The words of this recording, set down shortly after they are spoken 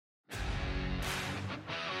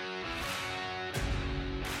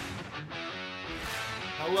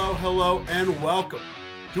Hello, and welcome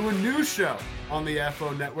to a new show on the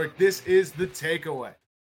FO Network. This is The Takeaway.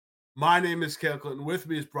 My name is Cale Clinton. With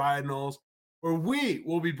me is Brian Knowles, where we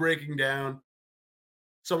will be breaking down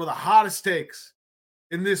some of the hottest takes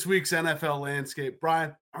in this week's NFL landscape.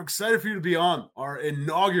 Brian, I'm excited for you to be on our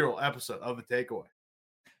inaugural episode of The Takeaway.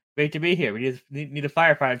 Great to be here. We need a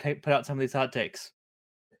firefighter to put out some of these hot takes.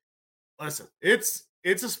 Listen, it's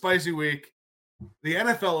a spicy week. The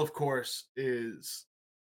NFL, of course, is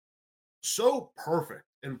so perfect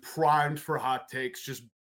and primed for hot takes just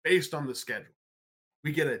based on the schedule.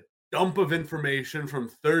 We get a dump of information from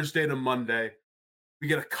Thursday to Monday. We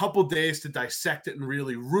get a couple days to dissect it and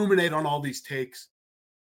really ruminate on all these takes.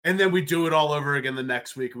 And then we do it all over again the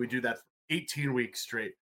next week. And we do that for 18 weeks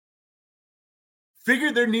straight.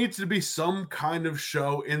 Figured there needs to be some kind of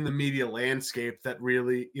show in the media landscape that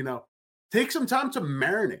really, take some time to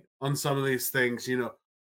marinate on some of these things,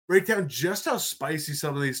 break down just how spicy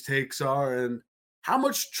some of these takes are and how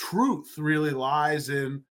much truth really lies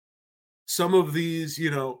in some of these,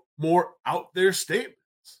 more out there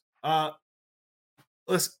statements.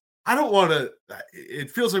 Listen, I don't want to,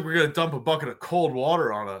 it feels like we're going to dump a bucket of cold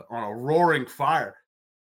water on a roaring fire,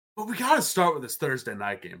 but we got to start with this Thursday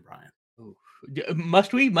night game, Brian. Ooh.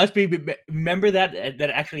 Must we remember that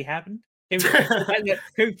actually happened? Can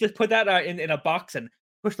we just put that in a box and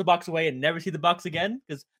push the box away and never see the box again?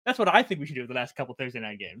 Because that's what I think we should do with the last couple Thursday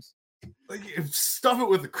night games. Like, stuff it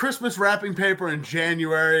with the Christmas wrapping paper in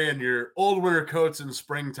January and your old winter coats in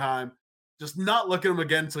springtime. Just not look at them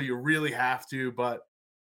again until you really have to, but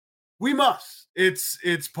we must.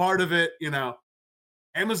 It's part of it,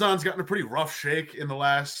 Amazon's gotten a pretty rough shake in the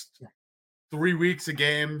last 3 weeks of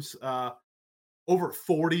games. Over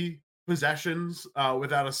 40 possessions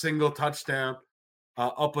without a single touchdown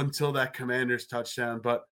up until that Commanders touchdown.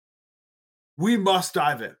 But we must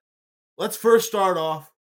dive in. Let's first start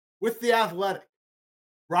off with The Athletic.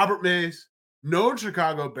 Robert Mays, known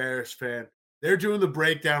Chicago Bears fan. They're doing the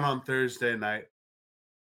breakdown on Thursday night.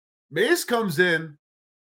 Mays comes in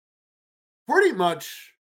pretty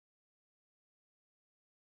much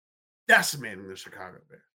decimating the Chicago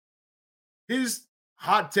Bears. His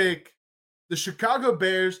hot take: the Chicago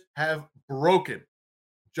Bears have broken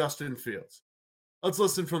Justin Fields. Let's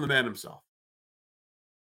listen from the man himself.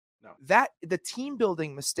 That the team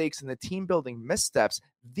building mistakes and the team building missteps,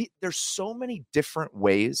 there's so many different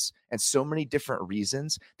ways and so many different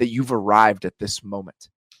reasons that you've arrived at this moment.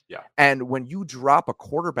 Yeah. And when you drop a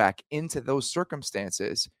quarterback into those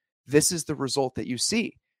circumstances, this is the result that you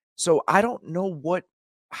see. So I don't know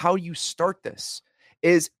how you start this.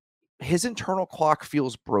 Is his internal clock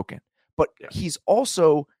feels broken, but he's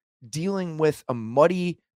also dealing with a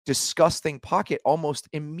muddy, disgusting pocket almost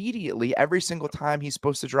immediately every single time he's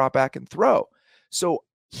supposed to drop back and throw. So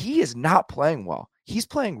he is not playing well. He's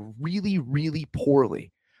playing really, really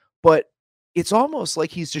poorly, but it's almost like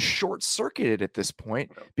he's just short-circuited at this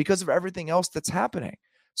point because of everything else that's happening.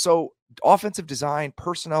 So offensive design,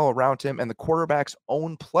 personnel around him, and the quarterback's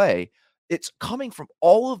own play, it's coming from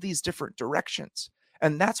all of these different directions.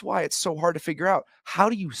 And that's why it's so hard to figure out, how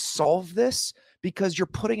do you solve this? Because you're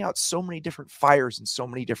putting out so many different fires in so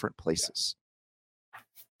many different places.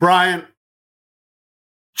 Brian,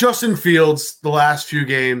 Justin Fields, the last few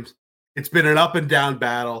games, it's been an up and down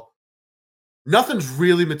battle. Nothing's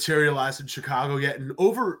really materialized in Chicago yet, in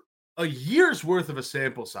over a year's worth of a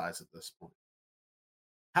sample size at this point.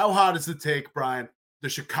 How hot is the take, Brian? The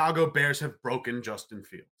Chicago Bears have broken Justin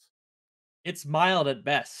Fields. It's mild at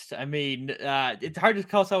best. I mean, it's hard to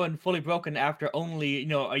call someone fully broken after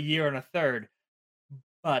only, a year and a third.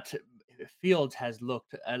 But Fields has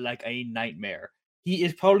looked like a nightmare. He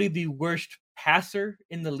is probably the worst passer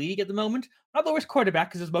in the league at the moment. Not the worst quarterback,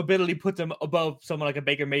 because his mobility puts him above someone like a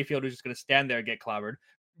Baker Mayfield who's just going to stand there and get clobbered.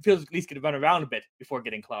 Fields at least can run around a bit before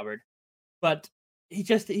getting clobbered. But he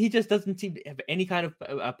just doesn't seem to have any kind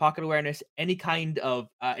of pocket awareness, any kind of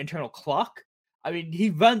internal clock. I mean,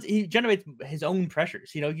 he generates his own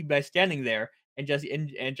pressures, by standing there and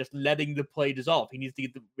just letting the play dissolve. He needs to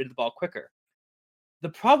get rid of the ball quicker. The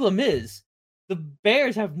problem is the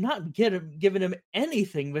Bears have not given him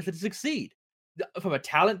anything with it to succeed. From a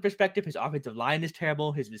talent perspective, his offensive line is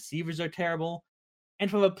terrible. His receivers are terrible. And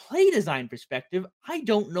from a play design perspective, I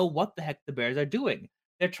don't know what the heck the Bears are doing.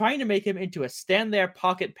 They're trying to make him into a stand-there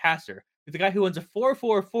pocket passer with a guy who runs a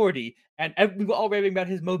 4.4 40, and we were all raving about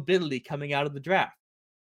his mobility coming out of the draft.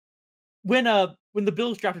 When the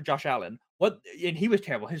Bills drafted Josh Allen, and he was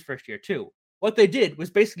terrible his first year too. What they did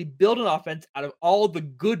was basically build an offense out of all the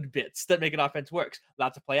good bits that make an offense works.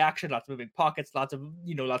 Lots of play action, lots of moving pockets, lots of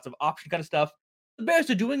option kind of stuff. The Bears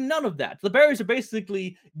are doing none of that. The Bears are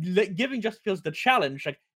basically giving Justin Fields the challenge,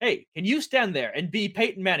 like, hey, can you stand there and be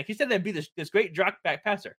Peyton Manning? Can you stand there and be this great drop back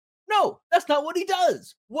passer? No, that's not what he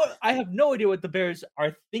does. What I have no idea what the Bears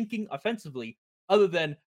are thinking offensively, other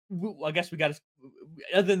than I guess we got to,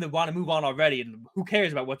 other than they want to move on already, and who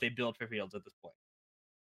cares about what they build for Fields at this point?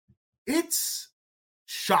 It's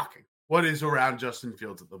shocking what is around Justin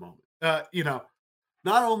Fields at the moment.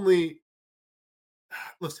 Not only,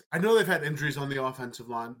 listen, I know they've had injuries on the offensive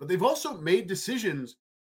line, but they've also made decisions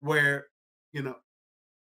where,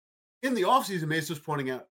 in the offseason, Mace was pointing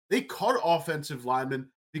out, they cut offensive linemen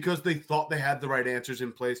because they thought they had the right answers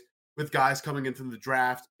in place with guys coming into the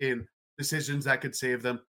draft in decisions that could save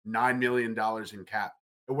them $9 million in cap.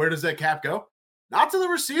 And where does that cap go? Not to the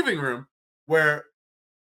receiving room, where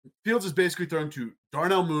Fields is basically throwing to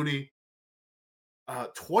Darnell Mooney,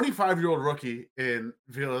 25-year-old rookie in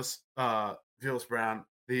Velus Brown,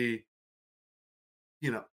 really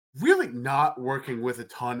not working with a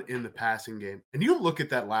ton in the passing game. And you look at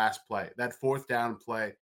that last play, that fourth down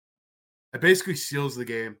play, it basically seals the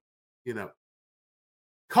game. A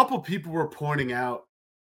couple people were pointing out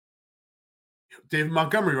David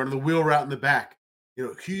Montgomery running the wheel route in the back.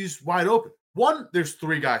 He's wide open. One, there's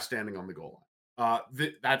three guys standing on the goal line.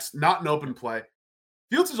 That's not an open play.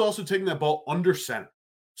 Fields is also taking that ball under center.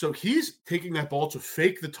 So he's taking that ball to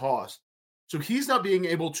fake the toss. So he's not being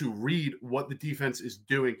able to read what the defense is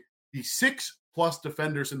doing. The 6+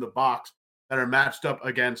 defenders in the box that are matched up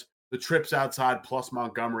against the trips outside plus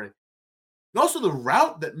Montgomery. And also the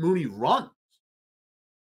route that Mooney runs.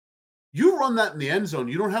 You run that in the end zone,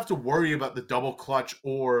 you don't have to worry about the double clutch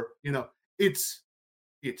or, it's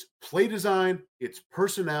play design, it's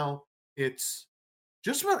personnel, it's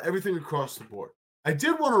just about everything across the board. I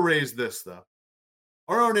did want to raise this, though.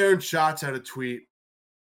 Our own Aaron Schatz had a tweet.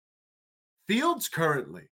 Fields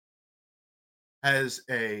currently has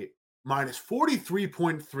a minus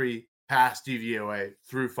 43.3 pass DVOA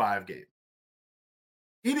through 5 games.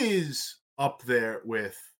 It is up there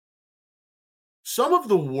with some of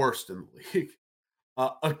the worst in the league.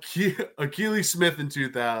 Akili Smith in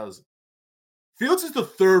 2000. Fields is the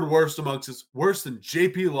third worst amongst us, worse than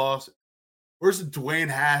J.P. Lawson, worse than Dwayne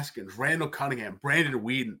Haskins, Randall Cunningham, Brandon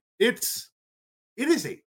Weeden. It is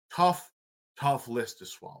a tough list to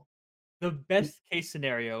swallow. The best case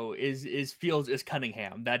scenario is Fields is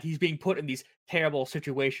Cunningham, that he's being put in these terrible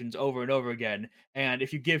situations over and over again. And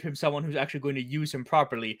if you give him someone who's actually going to use him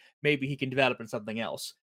properly, maybe he can develop in something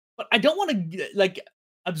else. But I don't want to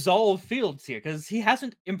absolve Fields here, because he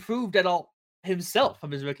hasn't improved at all himself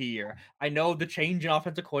from his rookie year. I know the change in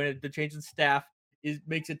offensive coordinator, the change in staff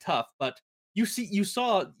makes it tough, but you see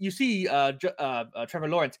Trevor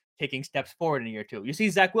Lawrence taking steps forward in year 2. You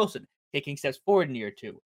see Zach Wilson taking steps forward in year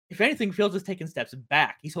 2. If anything, Fields is taking steps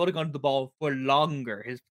back. He's holding on to the ball for longer.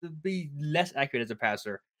 He's be less accurate as a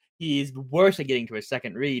passer. He's worse at getting to his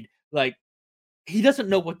second read. He doesn't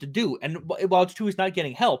know what to do. And while it's true he's not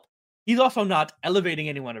getting help, he's also not elevating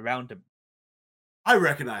anyone around him. I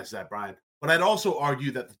recognize that, Brian. But I'd also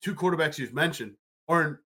argue that the two quarterbacks you've mentioned are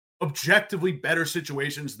in objectively better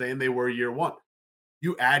situations than they were year 1.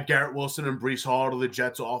 You add Garrett Wilson and Breece Hall to the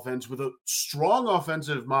Jets offense with a strong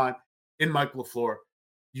offensive mind in Mike LaFleur.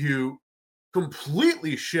 You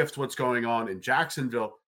completely shift what's going on in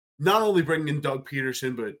Jacksonville, not only bringing in Doug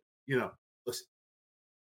Peterson, but, listen,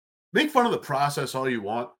 make fun of the process all you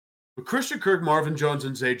want, but Christian Kirk, Marvin Jones,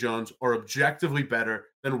 and Zay Jones are objectively better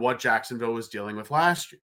than what Jacksonville was dealing with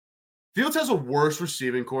last year. Fields has a worse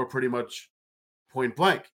receiving core pretty much point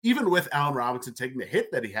blank. Even with Allen Robinson taking the hit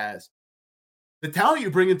that he has, the talent you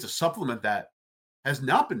bring in to supplement that has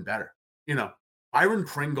not been better. Byron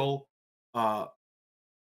Pringle,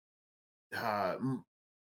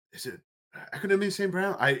 is it Equanimeous St.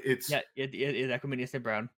 Brown? It is Equanimeous St.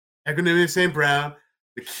 Brown. Equanimeous St. Brown,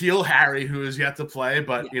 the Keel Harry, who is yet to play,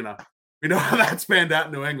 but we know how that's panned out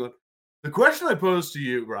in New England. The question I pose to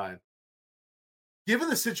you, Ryan, given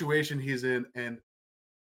the situation he's in, and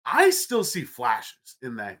I still see flashes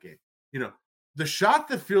in that game. The shot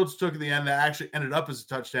that Fields took at the end that actually ended up as a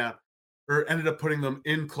touchdown, or ended up putting them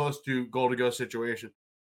in close to goal-to-go situation.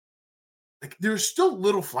 There's still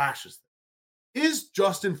little flashes there. Is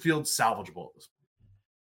Justin Fields salvageable at this point?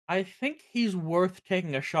 I think he's worth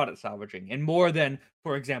taking a shot at salvaging, and more than,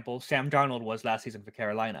 for example, Sam Darnold was last season for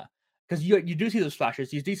Carolina. Because you do see those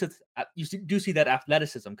flashes, you do see that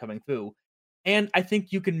athleticism coming through. And I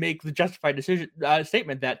think you can make the justified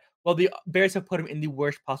statement that, well, the Bears have put him in the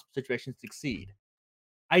worst possible situation to succeed.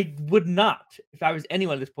 I would not, if I was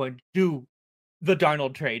anyone at this point, do the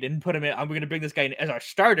Darnold trade and put him in. I'm going to bring this guy in as our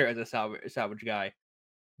starter as a salvage guy.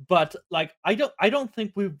 But like I don't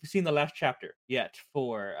think we've seen the last chapter yet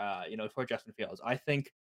for for Justin Fields. I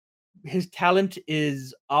think his talent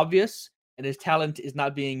is obvious and his talent is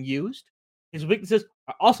not being used. His weaknesses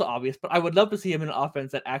are also obvious, but I would love to see him in an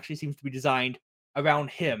offense that actually seems to be designed around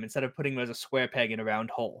him instead of putting him as a square peg in a round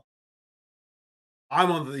hole.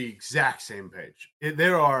 I'm on the exact same page.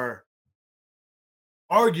 There are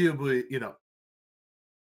arguably,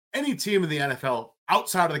 any team in the NFL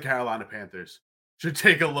outside of the Carolina Panthers should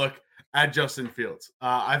take a look at Justin Fields.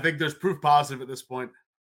 I think there's proof positive at this point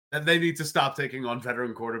that they need to stop taking on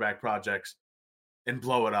veteran quarterback projects and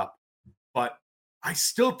blow it up. But I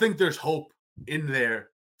still think there's hope in there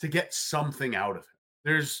to get something out of him.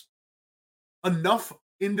 There's enough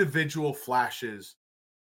individual flashes,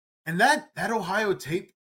 and that Ohio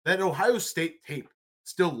State tape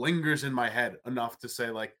still lingers in my head enough to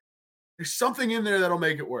say, like, there's something in there that'll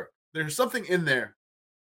make it work. There's something in there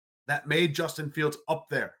that made Justin Fields up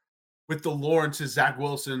there with the Lawrences, Zach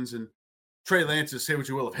Wilsons, and Trey Lances. Say what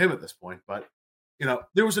you will of him at this point, but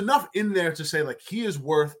there was enough in there to say, like, he is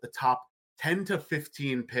worth the top 10 to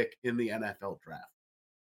 15 pick in the NFL draft.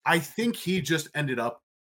 I think he just ended up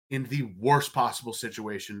in the worst possible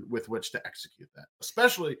situation with which to execute that,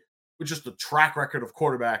 especially with just the track record of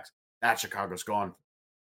quarterbacks that Chicago's gone.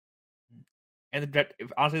 And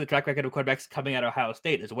honestly, the track record of quarterbacks coming out of Ohio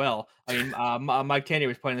State as well. I mean, Mike Tanner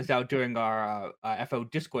was pointing this out during our FO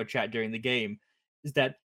Discord chat during the game, is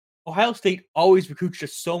that Ohio State always recruits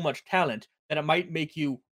just so much talent that it might make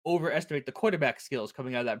you overestimate the quarterback skills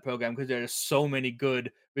coming out of that program because there's so many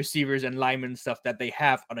good receivers and linemen stuff that they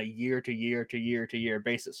have on a year-to-year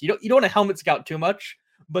basis. You don't want to helmet scout too much,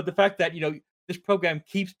 but the fact that this program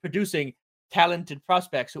keeps producing talented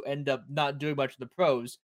prospects who end up not doing much in the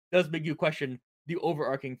pros does make you question the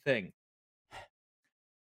overarching thing.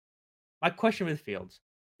 My question with Fields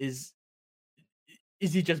is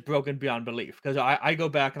he just broken beyond belief? Because I go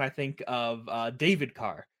back and I think of David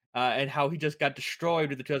Carr and how he just got destroyed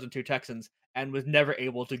with the 2002 Texans and was never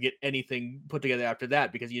able to get anything put together after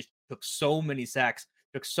that because he just took so many sacks,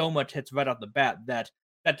 took so much hits right off the bat that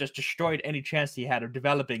just destroyed any chance he had of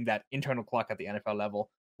developing that internal clock at the NFL level.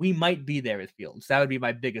 We might be there with Fields. That would be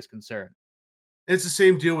my biggest concern. It's the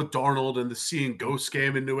same deal with Darnold and the seeing ghost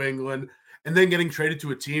game in New England and then getting traded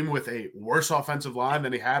to a team with a worse offensive line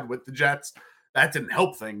than he had with the Jets. That didn't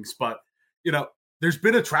help things, but there's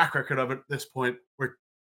been a track record of it at this point where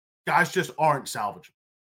guys just aren't salvageable.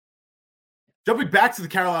 Jumping back to the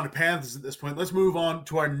Carolina Panthers at this point, let's move on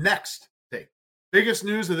to our next thing. Biggest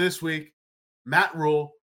news of this week, Matt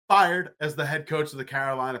Rhule fired as the head coach of the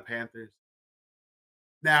Carolina Panthers.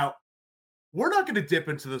 Now, we're not going to dip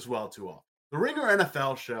into this well too often. The Ringer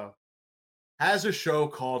NFL show has a show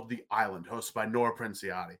called The Island, hosted by Nora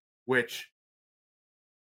Princiati, which,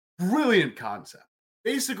 brilliant concept,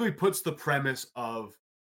 basically puts the premise of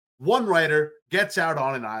one writer gets out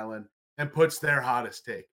on an island and puts their hottest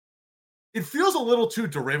take. It feels a little too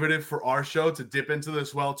derivative for our show to dip into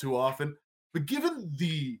this well too often, but given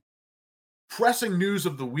the pressing news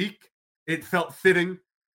of the week, it felt fitting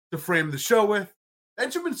to frame the show with.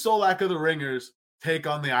 Benjamin Solak of the Ringers take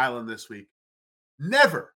on the island this week.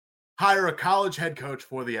 Never hire a college head coach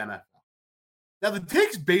for the NFL. Now, the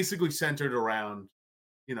take's basically centered around,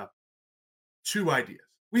 two ideas.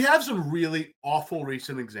 We have some really awful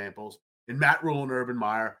recent examples in Matt Rhule and Urban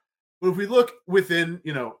Meyer. But if we look within,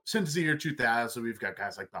 since the year 2000, we've got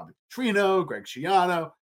guys like Bobby Petrino, Greg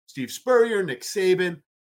Schiano, Steve Spurrier, Nick Saban.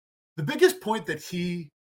 The biggest point that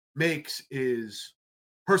he makes is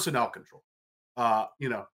personnel control.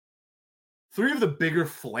 Three of the bigger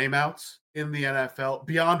flameouts in the NFL,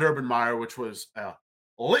 beyond Urban Meyer, which was a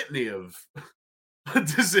litany of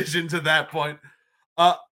decisions at that point.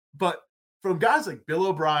 But from guys like Bill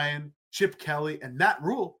O'Brien, Chip Kelly, and Matt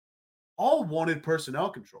Rhule, all wanted personnel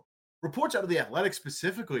control. Reports out of The Athletic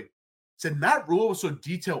specifically said Matt Rhule was so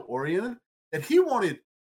detail-oriented that he wanted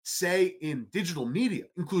say in digital media,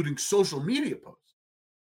 including social media posts.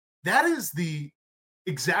 That is the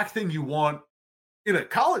exact thing you want in a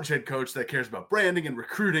college head coach that cares about branding and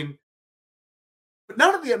recruiting, but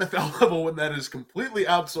not at the NFL level when that is completely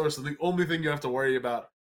outsourced and the only thing you have to worry about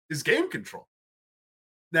is game control.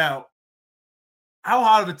 Now, how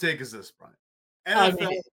hot of a take is this, Brian?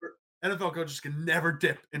 NFL coaches can never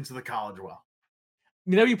dip into the college well.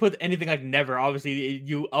 Whenever you put anything like never, obviously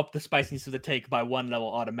you up the spiciness of the take by one level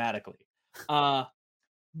automatically.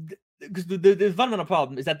 Because the fundamental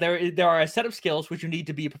problem is that there are a set of skills which you need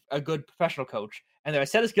to be a good professional coach, and there are a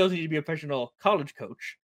set of skills you need to be a professional college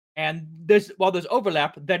coach. And while there's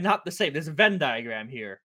overlap, they're not the same. There's a Venn diagram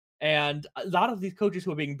here. And a lot of these coaches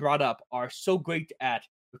who are being brought up are so great at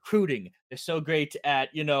recruiting. They're so great at,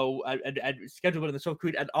 at schedule building. They're so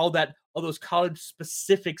great at all those college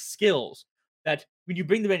specific skills that when you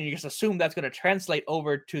bring them in and you just assume that's going to translate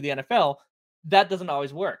over to the NFL, that doesn't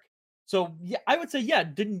always work. So yeah, I would say,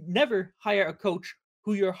 didn't never hire a coach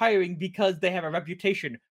who you're hiring because they have a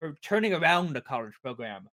reputation for turning around a college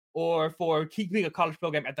program or for keeping a college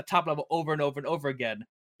program at the top level over and over and over again,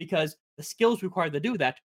 because the skills required to do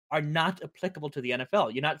that are not applicable to the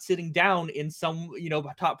NFL. You're not sitting down in some,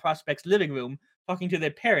 top prospects' living room talking to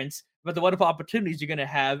their parents about the wonderful opportunities you're going to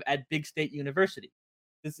have at big state university.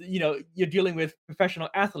 This, you're dealing with professional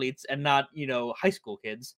athletes and not, high school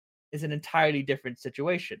kids. Is an entirely different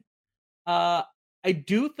situation. I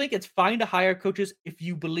do think it's fine to hire coaches if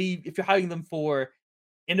you're hiring them for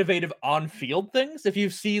innovative on-field things. If you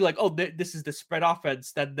see like, oh, this is the spread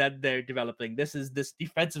offense that they're developing, this is this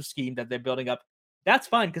defensive scheme that they're building up, that's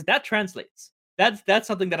fine because that translates. That's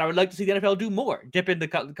something that I would like to see the NFL do more. Dip in the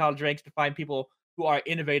college ranks to find people who are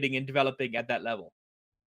innovating and developing at that level.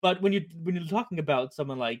 But when you're talking about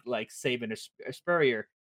someone like Saban or Spurrier,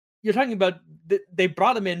 you're talking about they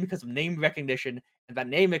brought him in because of name recognition, and that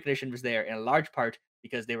name recognition was there in a large part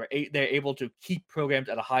because they're able to keep programs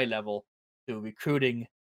at a high level through recruiting,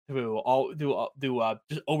 through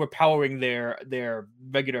just overpowering their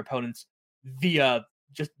regular opponents via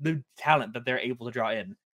just the talent that they're able to draw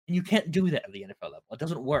in. And you can't do that at the NFL level. It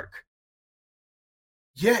doesn't work.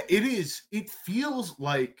 Yeah, it is. It feels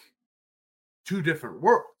like two different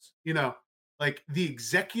worlds, like the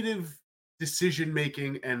executive decision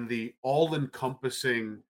making and the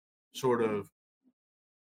all-encompassing sort of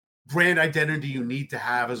brand identity you need to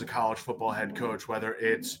have as a college football head coach, whether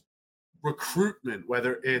it's recruitment,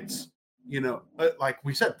 whether it's, like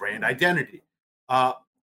we said, brand identity.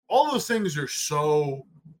 All those things are so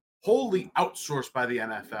wholly outsourced by the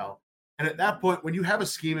NFL. And at that point, when you have a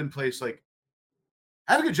scheme in place, like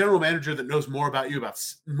having a general manager that knows more than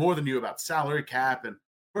you about salary cap and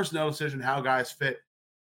personnel decision, how guys fit,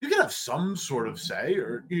 you can have some sort of say.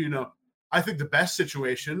 Or, I think the best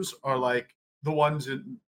situations are like the ones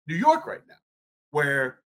in New York right now,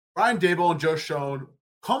 where Brian Daboll and Joe Schoen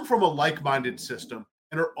come from a like-minded system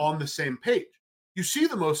and are on the same page. You see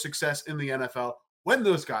the most success in the NFL when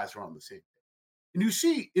those guys are on the same page. And you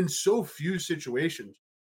see in so few situations,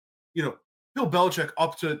 Bill Belichick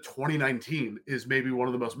up to 2019 is maybe one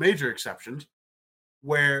of the most major exceptions,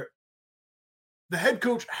 where the head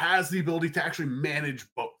coach has the ability to actually manage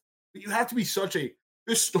both. But you have to be such a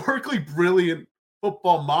historically brilliant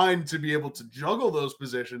football mind to be able to juggle those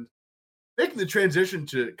positions. Making the transition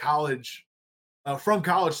to college, from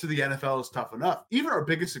college to the NFL, is tough enough. Even our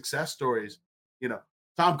biggest success stories,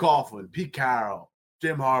 Tom Coughlin, Pete Carroll,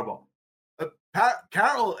 Jim Harbaugh.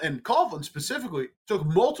 Carroll and Coughlin specifically took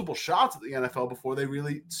multiple shots at the NFL before they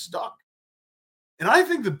really stuck. And I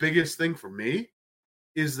think the biggest thing for me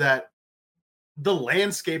is that the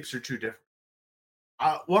landscapes are too different.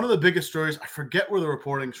 One of the biggest stories, I forget where the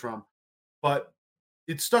reporting's from, but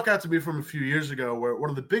it stuck out to me from a few years ago, where one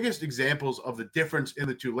of the biggest examples of the difference in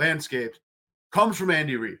the two landscapes comes from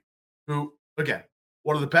Andy Reid, who, again,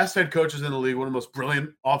 one of the best head coaches in the league, one of the most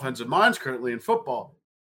brilliant offensive minds currently in football.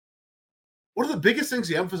 One of the biggest things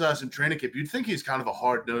he emphasized in training camp, you'd think he's kind of a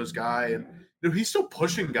hard-nosed guy, and he's still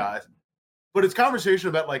pushing guys, but it's conversation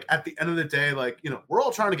about, like, at the end of the day, like, we're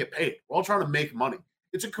all trying to get paid. We're all trying to make money.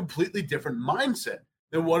 It's a completely different mindset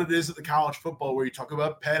than what it is at the college football, where you talk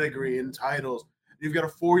about pedigree and titles. You've got a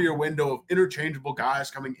 4-year window of interchangeable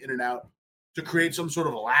guys coming in and out to create some sort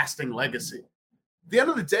of lasting legacy. At the end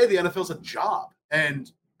of the day, the NFL is a job,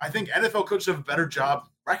 and I think NFL coaches have a better job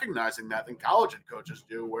recognizing that than college head coaches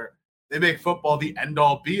do, where they make football the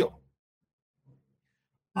end-all, be-all.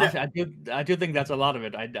 Honestly, I do think that's a lot of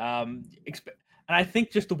it. And I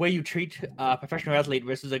think just the way you treat a professional athlete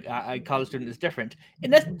versus a college student is different.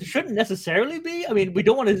 And that shouldn't necessarily be. I mean, we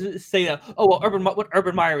don't want to say that, what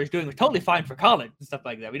Urban Meyer is doing is totally fine for college and stuff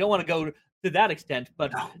like that. We don't want to go to that extent.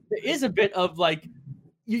 But there is a bit of like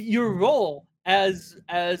your role as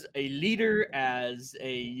a leader, as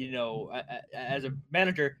as a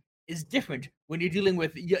manager, is different when you're dealing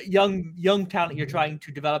with young talent you're trying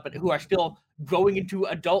to develop and who are still growing into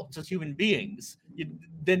adults as human beings,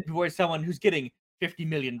 than towards someone who's getting $50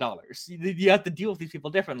 million. You have to deal with these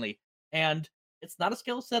people differently. And it's not a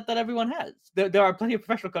skill set that everyone has. There are plenty of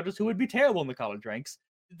professional coaches who would be terrible in the college ranks.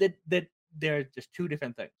 That they're just two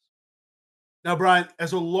different things. Now, Brian,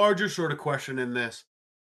 as a larger sort of question in this,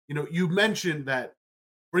 you mentioned that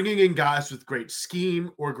bringing in guys with great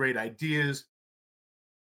scheme or great ideas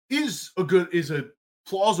is a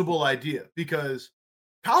plausible idea, because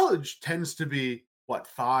college tends to be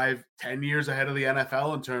 5-10 years ahead of the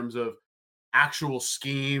NFL in terms of actual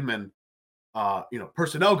scheme and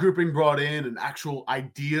personnel grouping brought in and actual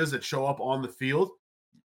ideas that show up on the field.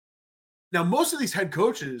 Now, most of these head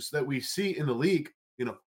coaches that we see in the league,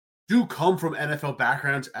 do come from NFL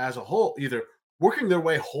backgrounds as a whole, either working their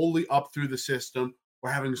way wholly up through the system or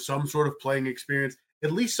having some sort of playing experience,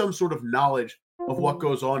 at least some sort of knowledge of what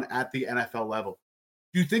goes on at the NFL level.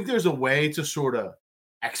 Do you think there's a way to sort of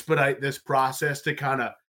expedite this process to kind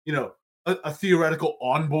of, a theoretical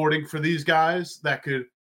onboarding for these guys that could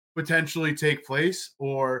potentially take place?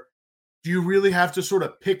 Or do you really have to sort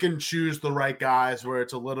of pick and choose the right guys where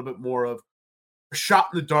it's a little bit more of a shot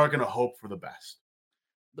in the dark and a hope for the best?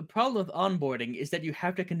 The problem with onboarding is that you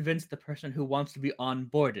have to convince the person who wants to be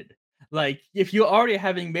onboarded. Like, if you're already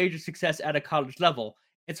having major success at a college level,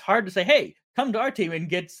 it's hard to say, hey, come to our team and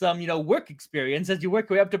get some, work experience as you work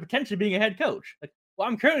your way up to potentially being a head coach. Like, well,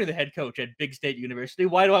 I'm currently the head coach at Big State University.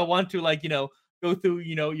 Why do I want to, go through,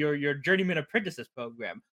 your journeyman apprentices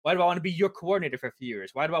program? Why do I want to be your coordinator for a few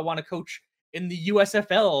years? Why do I want to coach in the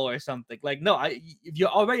USFL or something? Like, no, if you're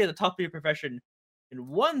already at the top of your profession in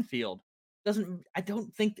one field, I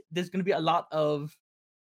don't think there's going to be a lot of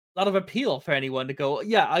appeal for anyone to go,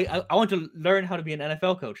 yeah, I want to learn how to be an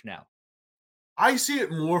NFL coach now. I see it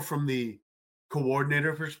more from the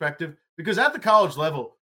coordinator perspective, because at the college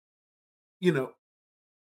level,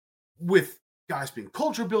 with guys being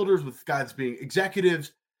culture builders, with guys being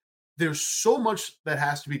executives, there's so much that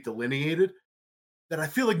has to be delineated that I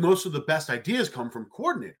feel like most of the best ideas come from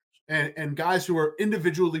coordinators and guys who are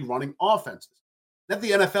individually running offenses. At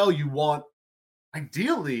the NFL, you want,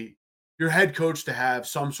 ideally, your head coach to have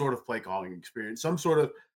some sort of play calling experience, some sort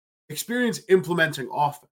of experience implementing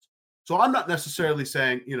offense. So I'm not necessarily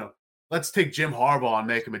saying, let's take Jim Harbaugh and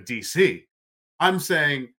make him a DC. I'm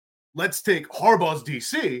saying, let's take Harbaugh's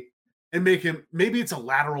DC and make him, maybe it's a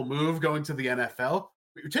lateral move going to the NFL,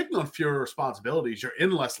 but you're taking on fewer responsibilities. You're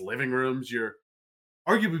in less living rooms. You're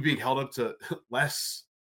arguably being held up to less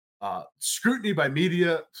scrutiny by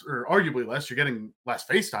media, or arguably less. You're getting less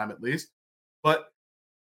face time at least. But,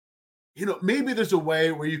 maybe there's a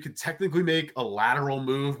way where you could technically make a lateral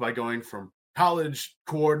move by going from college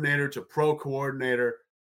coordinator to pro coordinator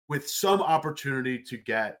with some opportunity to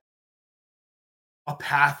get a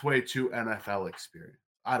pathway to NFL experience.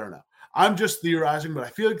 I don't know. I'm just theorizing, but I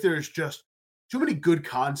feel like there's just too many good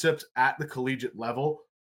concepts at the collegiate level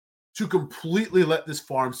to completely let this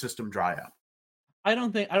farm system dry up. I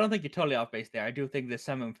don't think you're totally off base there. I do think there's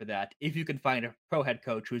some room for that. If you can find a pro head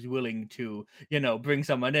coach who's willing to, bring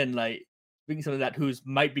someone in, bring someone that who's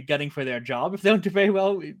might be gunning for their job if they don't do very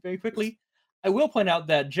well very quickly. I will point out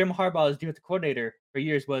that Jim Harbaugh's defensive coordinator for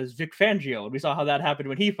years was Vic Fangio, and we saw how that happened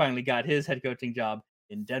when he finally got his head coaching job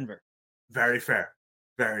in Denver. Very fair.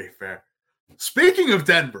 Very fair. Speaking of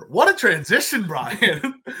Denver, what a transition,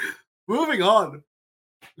 Brian. Moving on.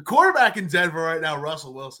 The quarterback in Denver right now,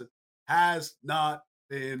 Russell Wilson, has not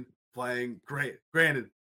been playing great. Granted,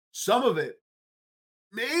 some of it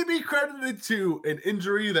may be credited to an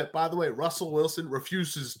injury that, by the way, Russell Wilson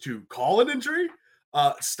refuses to call an injury.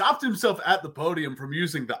 Stopped himself at the podium from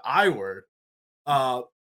using the I word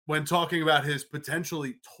when talking about his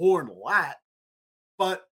potentially torn lat.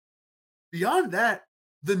 But beyond that,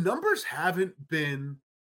 the numbers haven't been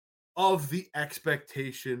of the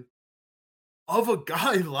expectation of a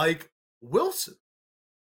guy like Wilson.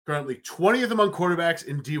 Currently 20th among quarterbacks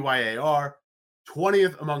in DYAR,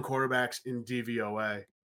 20th among quarterbacks in DVOA.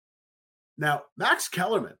 Now, Max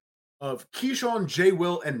Kellerman of Keyshawn, J.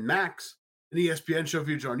 Will, and Max, an ESPN show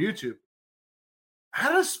featured on YouTube,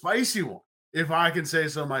 had a spicy one, if I can say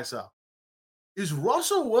so myself. Is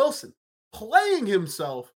Russell Wilson playing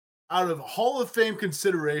himself out of Hall of Fame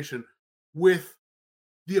consideration with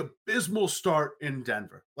the abysmal start in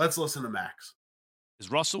Denver? Let's listen to Max. Is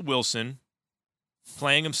Russell Wilson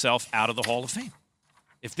playing himself out of the Hall of Fame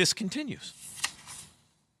if this continues?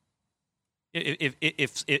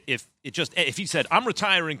 If he said, I'm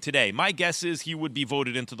retiring today, my guess is he would be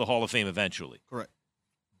voted into the Hall of Fame eventually. Correct.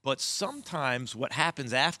 But sometimes what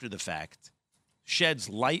happens after the fact sheds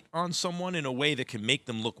light on someone in a way that can make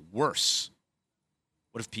them look worse.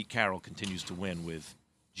 What if Pete Carroll continues to win with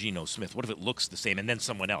Geno Smith? What if it looks the same and then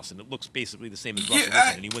someone else and it looks basically the same as Russell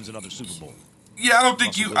Wilson and he wins another Super Bowl? Yeah, I don't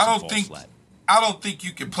think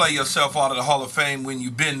you can play yourself out of the Hall of Fame when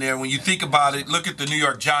you've been there. When you think about it, look at the New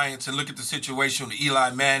York Giants and look at the situation with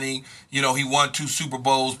Eli Manning. He won 2 Super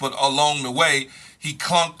Bowls, but along the way, he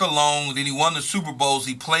clunked along. Then he won the Super Bowls.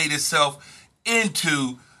 He played himself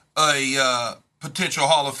into a potential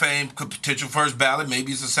Hall of Fame, potential first ballot.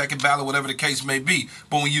 Maybe it's a second ballot, whatever the case may be.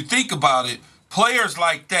 But when you think about it, players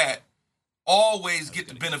like that always get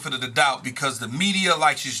the benefit of the doubt because the media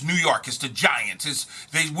likes it's New York, it's the Giants,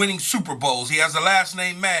 they're winning Super Bowls. He has the last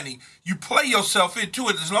name Manning. You play yourself into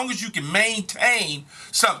it as long as you can maintain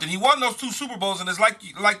something. He won those 2 Super Bowls, and it's like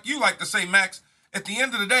you like to say, Max. At the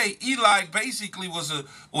end of the day, Eli basically was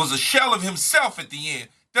a shell of himself at the end.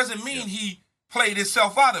 Doesn't mean he played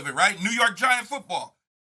himself out of it, right? New York Giant football.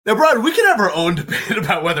 Now, Brian, we can have our own debate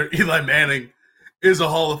about whether Eli Manning is a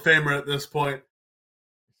Hall of Famer at this point.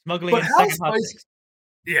 Smuggling in second hot takes.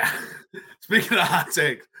 Yeah, speaking of hot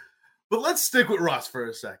takes. But let's stick with Russ for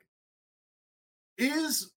a second.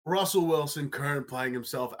 Is Russell Wilson currently playing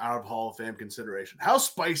himself out of Hall of Fame consideration? How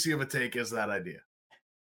spicy of a take is that idea?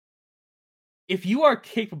 If you are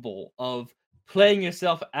capable of playing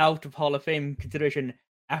yourself out of Hall of Fame consideration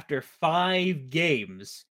after 5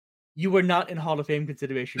 games, you were not in Hall of Fame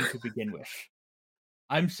consideration to begin with.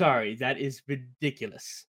 I'm sorry, that is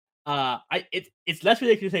ridiculous. It's less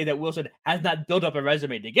ridiculous to say that Wilson has not built up a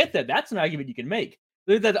resume to get there. That's an argument you can make.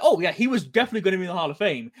 That, oh yeah, he was definitely going to be in the Hall of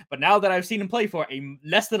Fame, but now that I've seen him play for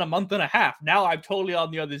less than a month and a half, now I'm totally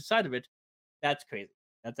on the other side of it. That's crazy.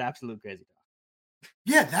 That's absolute crazy talk.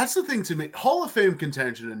 Yeah, that's the thing to me. Hall of Fame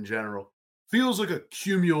contention in general feels like a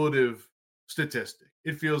cumulative statistic.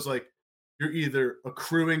 It feels like you're either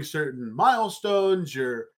accruing certain milestones,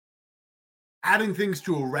 you're adding things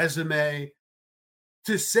to a resume.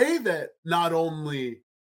 To say that not only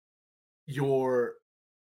your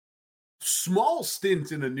small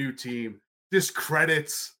stint in a new team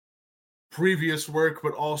discredits previous work,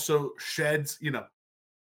 but also sheds,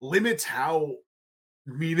 limits how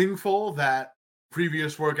meaningful that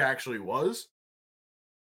previous work actually was.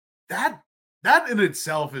 That in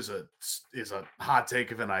itself is a hot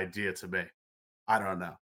take of an idea to me. I don't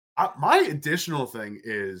know. My additional thing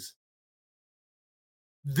is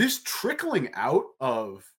this trickling out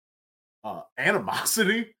of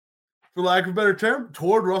animosity, for lack of a better term,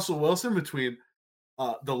 toward Russell Wilson between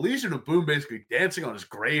the Legion of Boom basically dancing on his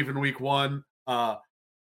grave in week 1. Richard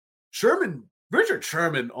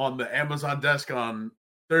Sherman on the Amazon desk on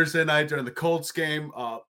Thursday night during the Colts game,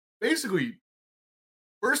 basically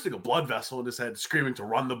bursting a blood vessel in his head, screaming to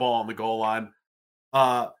run the ball on the goal line.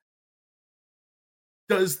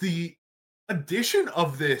 Does the addition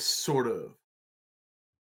of this sort of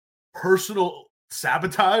personal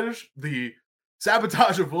sabotage, the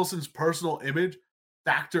sabotage of Wilson's personal image,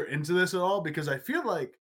 factor into this at all? Because I feel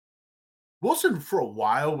like Wilson for a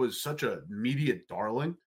while was such a media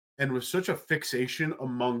darling and was such a fixation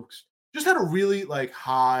amongst, just had a really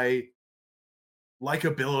high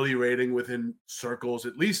likability rating within circles,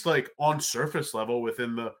 at least on surface level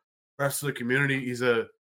within the rest of the community. He's a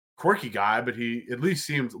quirky guy, but he at least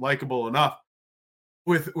seemed likable enough.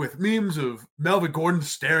 With memes of Melvin Gordon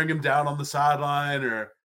staring him down on the sideline,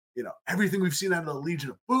 or everything we've seen out of the Legion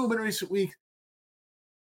of Boom in recent weeks.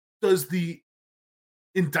 Does the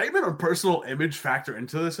indictment on personal image factor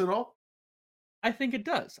into this at all? I think it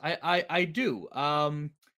does. I do.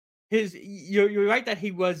 You're right that he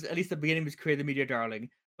was, at least at the beginning of his career, the media darling.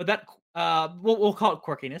 But that we'll call it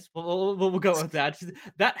quirkiness. We'll go with that.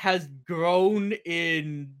 That has grown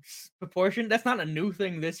in proportion. That's not a new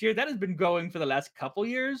thing this year. That has been growing for the last couple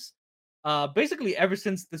years. Basically ever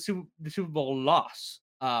since the Super Bowl loss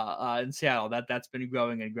in Seattle. That's been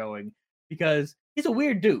growing and growing because he's a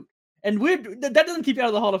weird dude. And weird that doesn't keep you out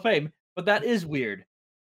of the Hall of Fame, but that is weird.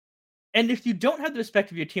 And if you don't have the respect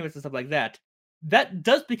of your teammates and stuff like that, that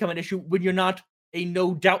does become an issue when you're not a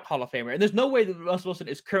no-doubt Hall of Famer. And there's no way that Russell Wilson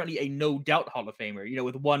is currently a no-doubt Hall of Famer,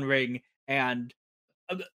 with 1 ring and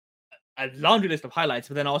a laundry list of highlights,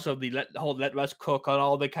 but then also the whole let Russ cook on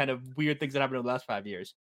all the kind of weird things that happened in the last 5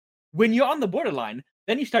 years. When you're on the borderline,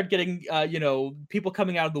 then you start getting, people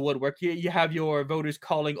coming out of the woodwork. You have your voters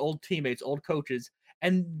calling old teammates, old coaches,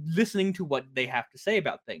 and listening to what they have to say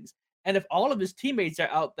about things. And if all of his teammates are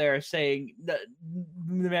out there saying,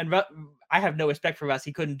 man, I have no respect for Russ,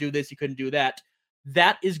 he couldn't do this, he couldn't do that,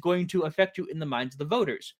 that is going to affect you in the minds of the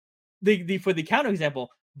voters. For the counterexample,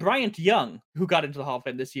 Bryant Young, who got into the Hall of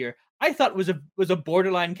Fame this year, I thought was a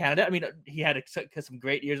borderline candidate. I mean, he had some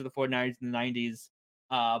great years with the 49ers in the 90s,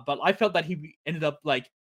 but I felt that he ended up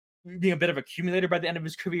being a bit of an accumulator by the end of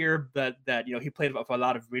his career, that he played for a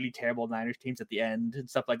lot of really terrible Niners teams at the end and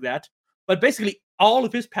stuff like that. But basically, all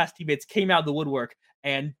of his past teammates came out of the woodwork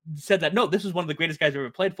and said that, no, this is one of the greatest guys I've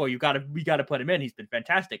ever played for. We got to put him in. He's been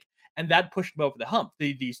fantastic. And that pushed him over the hump,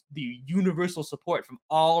 the universal support from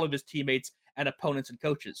all of his teammates and opponents and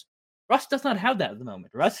coaches. Russ does not have that at the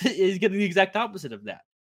moment. Russ is getting the exact opposite of that.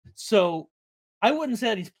 So I wouldn't say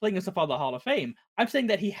that he's playing himself out of the Hall of Fame. I'm saying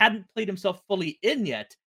that he hadn't played himself fully in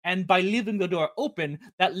yet. And by leaving the door open,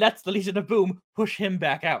 that lets the Legion of Boom push him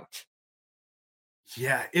back out.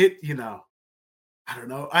 Yeah, I don't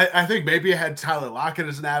know. I think maybe I had Tyler Lockett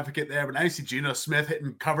as an advocate there, but now you see Geno Smith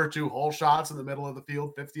hitting cover 2 hole shots in the middle of the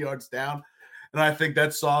field, 50 yards down. And I think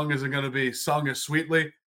that song isn't going to be sung as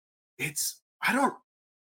sweetly.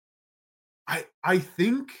 I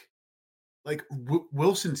think like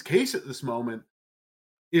Wilson's case at this moment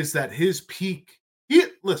is that his peak,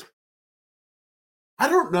 listen, I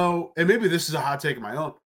don't know, and maybe this is a hot take of my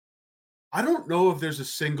own. I don't know if there's a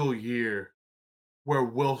single year where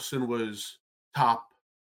Wilson was top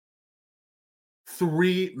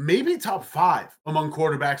 3, maybe top 5 among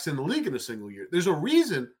quarterbacks in the league in a single year. There's a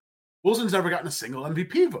reason Wilson's never gotten a single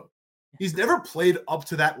MVP vote. He's never played up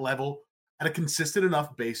to that level at a consistent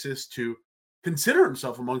enough basis to consider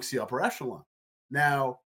himself amongst the upper echelon.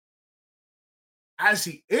 Now, as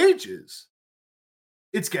he ages,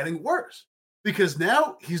 it's getting worse because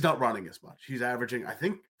now he's not running as much. He's averaging, I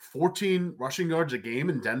think, 14 rushing yards a game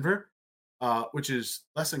in Denver, which is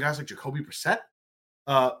less than guys like Jacoby Brissett.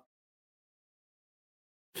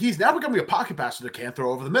 He's now becoming a pocket passer that can't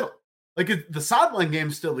throw over the middle. Like the sideline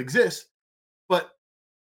game still exists, but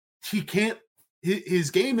he can't.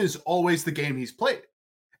 His game is always the game he's played.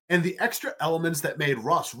 And the extra elements that made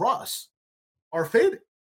Russ are fading.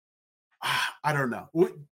 I don't know. We're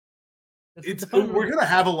going to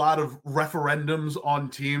have a lot of referendums on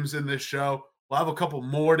teams in this show. We'll have a couple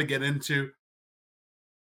more to get into.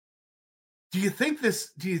 Do you think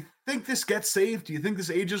this gets saved? Do you think this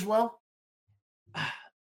ages well?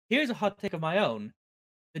 Here's a hot take of my own.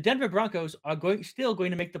 The Denver Broncos are still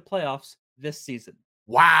going to make the playoffs this season.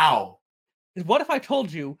 Wow. What if I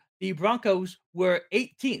told you the Broncos were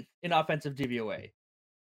 18th in offensive DVOA?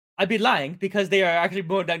 I'd be lying because they are actually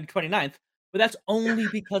more down to 29th, but that's only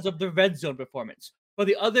because of the red zone performance. For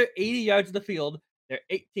the other 80 yards of the field, they're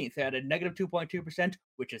 18th. They're at a negative 2.2%,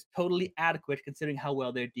 which is totally adequate considering how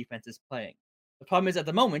well their defense is playing. The problem is at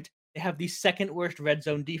the moment, they have the second worst red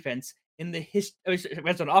zone defense in the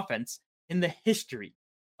red zone offense in the history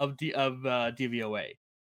of DVOA.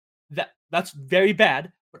 That's very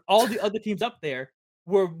bad, but all the other teams up there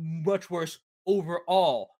were much worse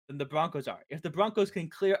overall than the Broncos are. If the Broncos can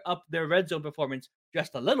clear up their red zone performance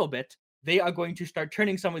just a little bit, they are going to start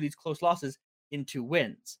turning some of these close losses into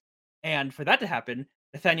wins. And for that to happen,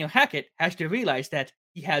 Nathaniel Hackett has to realize that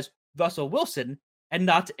he has Russell Wilson and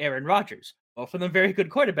not Aaron Rodgers. Both of them very good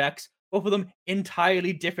quarterbacks, both of them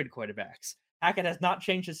entirely different quarterbacks. Hackett has not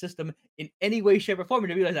changed the system in any way, shape, or form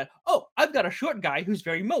to realize that, oh, I've got a short guy who's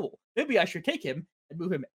very mobile. Maybe I should take him and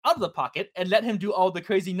move him out of the pocket and let him do all the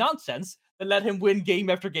crazy nonsense that let him win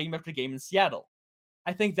game after game after game in Seattle.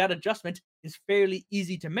 I think that adjustment is fairly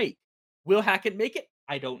easy to make. Will Hackett make it?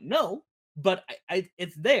 I don't know, but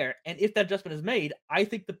it's there. And if that adjustment is made, I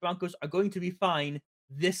think the Broncos are going to be fine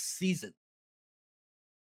this season.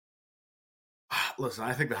 Listen,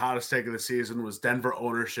 I think the hottest take of the season was Denver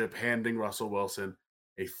ownership handing Russell Wilson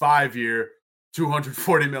a 5-year,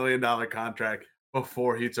 $240 million contract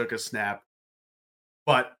before he took a snap.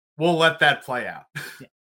 But we'll let that play out. Yeah.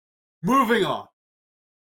 Moving on.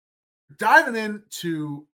 Diving in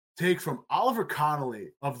to take from Oliver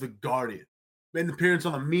Connolly of The Guardian. Made an appearance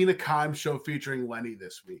on the Mina Kimes show featuring Lenny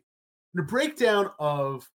this week. In a breakdown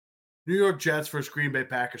of New York Jets versus Green Bay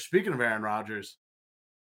Packers, speaking of Aaron Rodgers,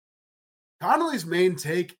 Connolly's main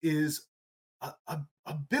take is a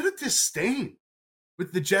bit of disdain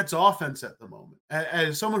with the Jets offense at the moment.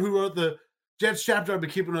 As someone who wrote the Jets chapter, I've been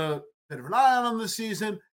keeping a bit of an eye on this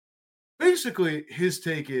season. Basically, his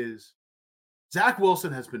take is Zach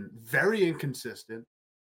Wilson has been very inconsistent.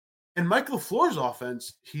 And Mike LaFleur's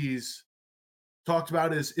offense, he's talked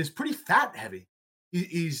about, is pretty fat heavy.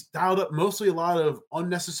 He's dialed up mostly a lot of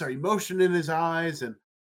unnecessary motion in his eyes, and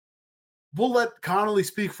we'll let Connolly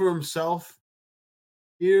speak for himself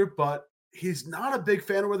here, but he's not a big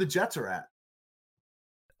fan of where the Jets are at.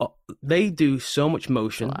 They do so much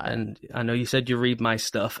motion, and I know you said you read my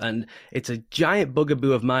stuff, and it's a giant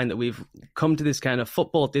bugaboo of mine that we've come to this kind of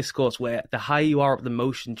football discourse where the higher you are up the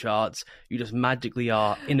motion charts, you just magically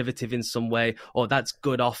are innovative in some way, or that's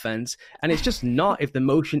good offense. And it's just not if the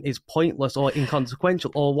motion is pointless or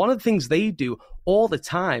inconsequential. Or one of the things they do all the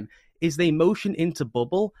time is they motion into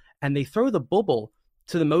bubble, and they throw the bubble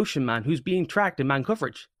to the motion man who's being tracked in man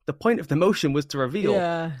coverage. The point of the motion was to reveal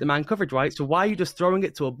the man coverage, right? So why are you just throwing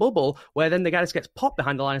it to a bubble where then the guy just gets popped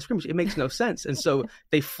behind the line of scrimmage? It makes no sense. And so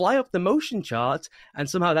they fly up the motion chart, and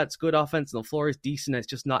somehow that's good offense, and the floor is decent. It's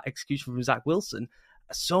just not execution from Zach Wilson.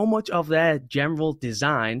 So much of their general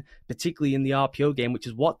design, particularly in the RPO game, which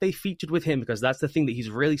is what they featured with him, because that's the thing that he's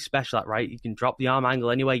really special at, right? You can drop the arm angle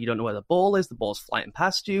anyway. You don't know where the ball is. The ball's flying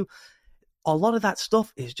past you. A lot of that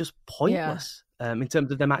stuff is just pointless. in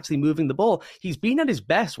terms of them actually moving the ball. He's been at his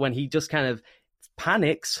best when he just kind of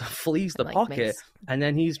panics, flees the pocket, and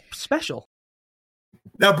then he's special.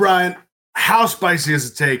 Now, Brian, how spicy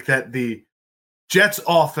is it take that the Jets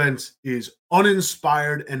offense is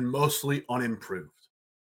uninspired and mostly unimproved?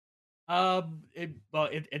 The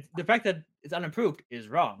fact that it's unimproved is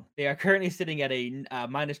wrong. They are currently sitting at a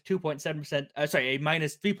minus 2.7%, a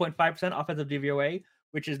minus 3.5% offensive DVOA,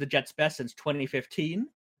 which is the Jets' best since 2015.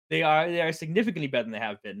 They are significantly better than they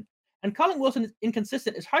have been. And calling Wilson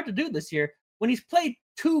inconsistent is hard to do this year when he's played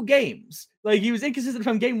 2 games. Like, he was inconsistent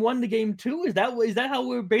from game 1 to game 2. Is that how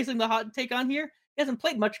we're basing the hot take on here? He hasn't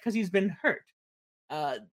played much because he's been hurt.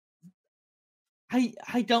 I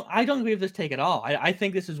don't agree with this take at all. I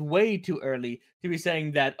think this is way too early to be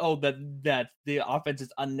saying that that the offense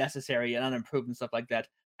is unnecessary and unimproved and stuff like that.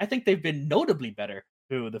 I think they've been notably better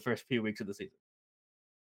through the first few weeks of the season.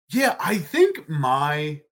 Yeah, I think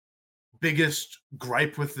my biggest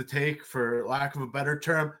gripe with the take, for lack of a better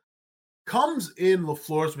term, comes in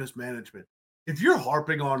LaFleur's mismanagement. If you're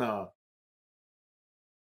harping on a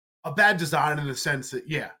bad design in the sense that,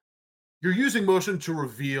 yeah, you're using motion to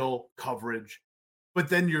reveal coverage, but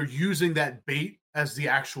then you're using that bait as the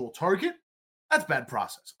actual target, that's bad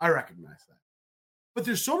process. I recognize that. But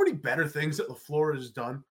there's so many better things that LaFleur has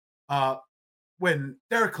done. When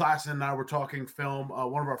Derek Klassen and I were talking film,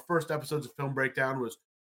 one of our first episodes of Film Breakdown was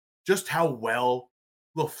just how well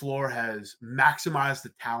LaFleur has maximized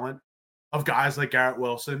the talent of guys like Garrett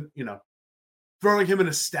Wilson, throwing him in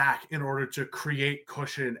a stack in order to create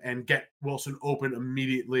cushion and get Wilson open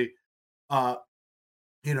immediately.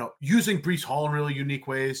 Using Breece Hall in really unique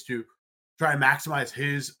ways to try and maximize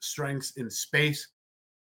his strengths in space.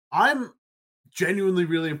 I'm genuinely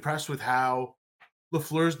really impressed with how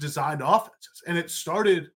LaFleur's designed offenses. And it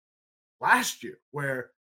started last year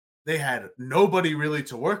where they had nobody really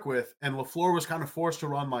to work with, and LaFleur was kind of forced to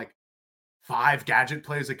run like 5 gadget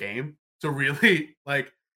plays a game to really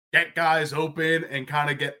get guys open and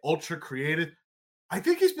kind of get ultra creative. I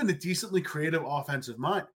think he's been a decently creative offensive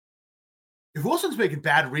mind. If Wilson's making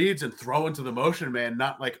bad reads and throwing to the motion man,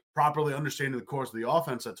 not properly understanding the course of the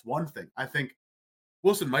offense, that's one thing. I think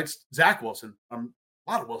Zach Wilson, a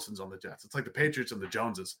lot of Wilsons on the Jets. It's like the Patriots and the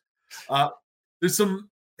Joneses.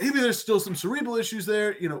 There's still some cerebral issues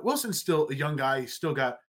there. Wilson's still a young guy. He's still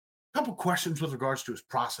got a couple questions with regards to his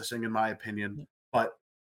processing, in my opinion. But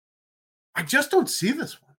I just don't see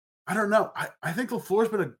this one. I don't know. I think LaFleur's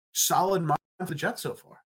been a solid mind for the Jets so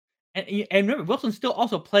far. And remember, Wilson's still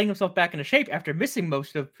also playing himself back into shape after missing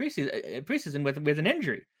most of preseason with an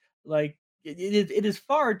injury. It is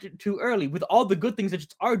far too early with all the good things that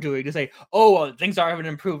Jets are doing to say, things are having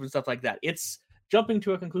improved and stuff like that. It's jumping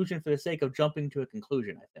to a conclusion for the sake of jumping to a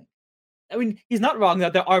conclusion, I think. I mean, he's not wrong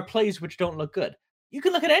that there are plays which don't look good. You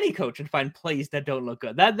can look at any coach and find plays that don't look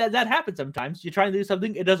good. That happens sometimes. You try and do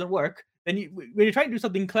something, it doesn't work. Then when you're trying to do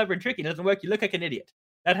something clever and tricky, it doesn't work, you look like an idiot.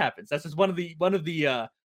 That happens. That's just one of the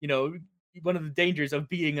dangers of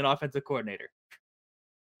being an offensive coordinator.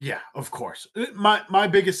 Yeah, of course. My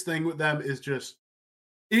biggest thing with them is just,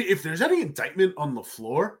 if there's any indictment on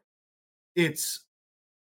LaFleur, it's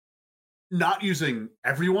not using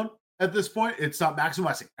everyone at this point. It's not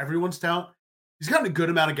maximizing everyone's talent. He's gotten a good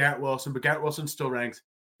amount of Garrett Wilson, but Garrett Wilson still ranks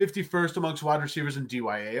 51st amongst wide receivers in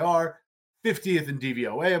DYAR, 50th in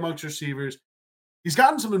DVOA amongst receivers. He's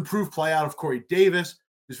gotten some improved play out of Corey Davis,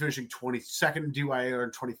 who's finishing 22nd in DYAR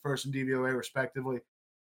and 21st in DVOA, respectively.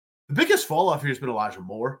 The biggest fall-off here has been Elijah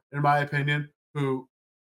Moore, in my opinion, who,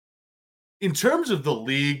 in terms of the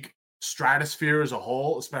league stratosphere as a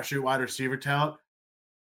whole, especially wide receiver talent,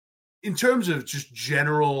 in terms of just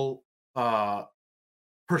general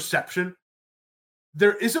perception,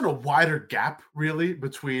 there isn't a wider gap, really,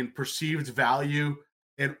 between perceived value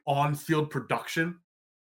and on-field production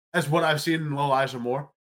as what I've seen in Elijah Moore.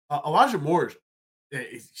 Elijah Moore,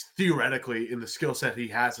 theoretically, in the skill set he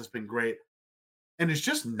has been great. And has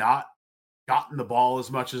just not gotten the ball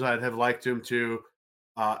as much as I'd have liked him to,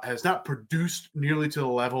 has not produced nearly to the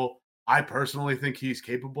level I personally think he's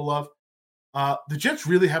capable of. The Jets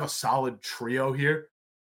really have a solid trio here.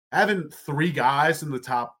 Having 3 guys in the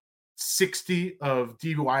top 60 of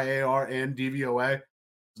DYAR and DVOA is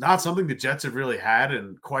not something the Jets have really had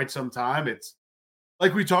in quite some time. It's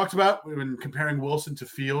like we talked about when comparing Wilson to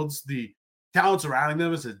Fields, the talent surrounding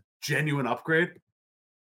them is a genuine upgrade.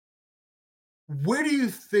 Where do you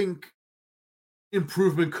think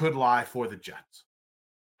improvement could lie for the Jets?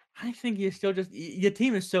 I think you're still your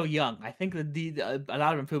team is so young. I think that a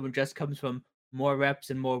lot of improvement just comes from more reps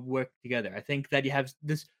and more work together. I think that you have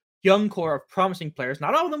this young core of promising players.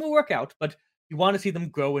 Not all of them will work out, but you want to see them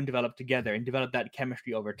grow and develop together and develop that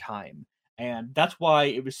chemistry over time. And that's why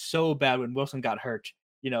it was so bad when Wilson got hurt,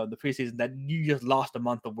 in the preseason, that you just lost a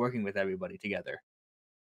month of working with everybody together.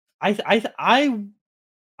 I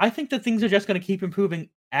think that things are just going to keep improving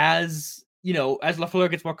as LaFleur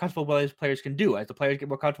gets more comfortable with what his players can do, as the players get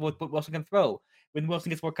more comfortable with what Wilson can throw, when Wilson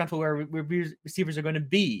gets more comfortable where receivers are going to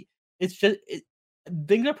be. It's just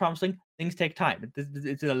things are promising. Things take time.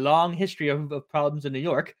 It's a long history of problems in New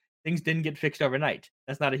York. Things didn't get fixed overnight.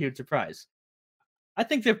 That's not a huge surprise. I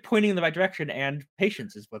think they're pointing in the right direction, and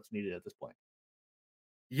patience is what's needed at this point.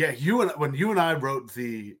 Yeah, when you and I wrote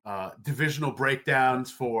the divisional breakdowns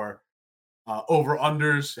for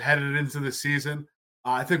over-unders headed into the season,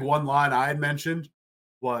 I think one line I had mentioned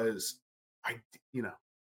was,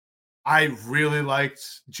 I really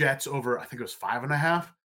liked Jets over, I think it was 5.5.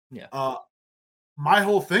 Yeah. My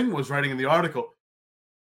whole thing was writing in the article,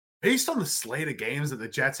 based on the slate of games that the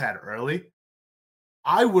Jets had early,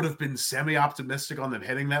 I would have been semi-optimistic on them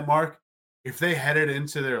hitting that mark if they headed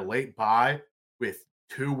into their late bye with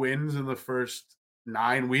 2 wins in the first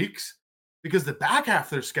 9 weeks, because the back half of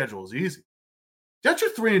their schedule is easy. Jets are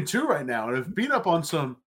 3-2 right now and have beat up on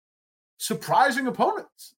some surprising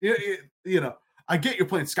opponents. I get you're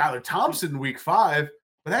playing Skylar Thompson in week 5,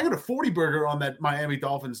 but hanging a 40-burger on that Miami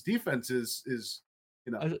Dolphins defense is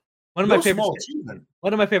one of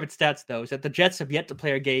my favorite stats, though, is that the Jets have yet to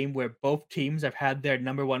play a game where both teams have had their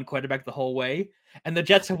number one quarterback the whole way, and the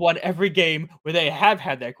Jets have won every game where they have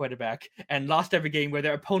had their quarterback and lost every game where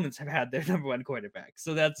their opponents have had their number one quarterback.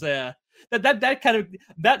 So that's that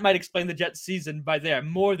might explain the Jets season by there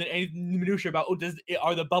more than any minutia about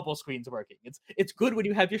are the bubble screens working. It's good when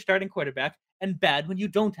you have your starting quarterback and bad when you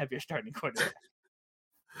don't have your starting quarterback.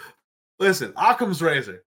 Listen, Occam's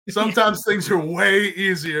razor. Sometimes things are way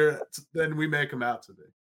easier than we make them out to be.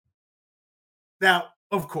 Now,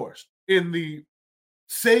 of course, in the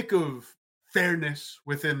sake of fairness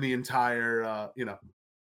within the entire,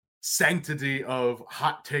 sanctity of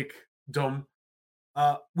hot take dumb,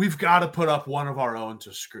 we've got to put up one of our own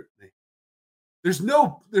to scrutiny. There's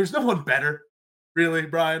no one better, really,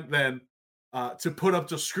 Brian, than to put up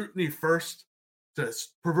to scrutiny first, to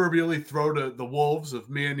proverbially throw to the wolves of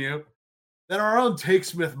me and you, than our own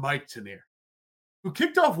Takesmith Mike Tanier, who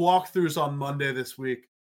kicked off walkthroughs on Monday this week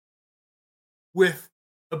with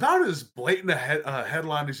about as blatant a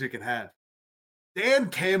headline as you can have. Dan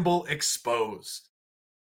Campbell exposed.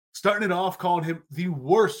 Starting it off calling him the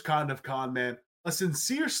worst kind of con man, a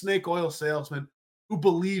sincere snake oil salesman who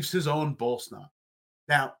believes his own bull snot.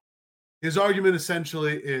 Now, his argument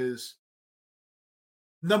essentially is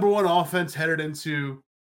number one offense headed into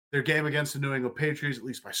their game against the New England Patriots, at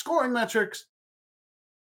least by scoring metrics,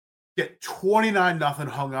 get 29-0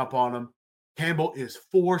 hung up on him. Campbell is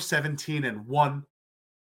 4-17-1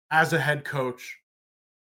 as a head coach.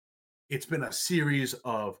 It's been a series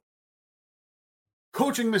of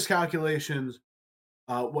coaching miscalculations,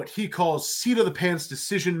 what he calls seat-of-the-pants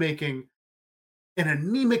decision-making, an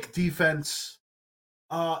anemic defense,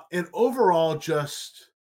 and overall just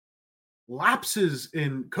lapses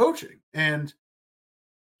in coaching. And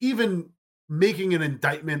even making an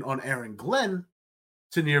indictment on Aaron Glenn,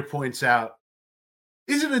 Tanier points out,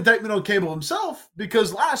 is an indictment on Campbell himself,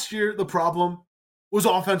 because last year the problem was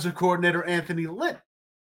offensive coordinator Anthony Lynn.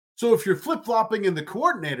 So if you're flip-flopping in the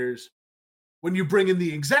coordinators, when you bring in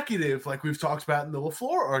the executive, like we've talked about in the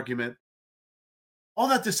LaFleur argument, all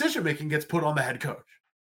that decision-making gets put on the head coach.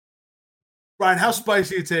 Brian, how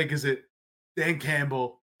spicy a take is it Dan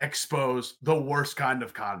Campbell exposed the worst kind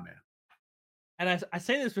of con man? And I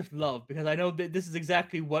say this with love because I know that this is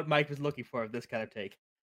exactly what Mike was looking for of this kind of take.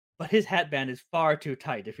 But his hatband is far too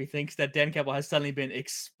tight if he thinks that Dan Campbell has suddenly been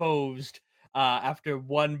exposed after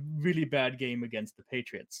one really bad game against the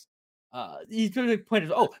Patriots. He's really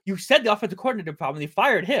pointed, you said the offensive coordinator problem, they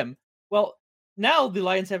fired him. Well, now the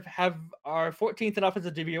Lions have our 14th in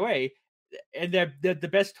offensive DVOA, and they're the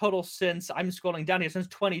best total since, I'm scrolling down here, since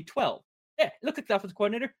 2012. Yeah, look at the offensive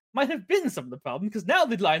coordinator might have been some of the problem, because now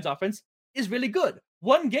the Lions offense is really good.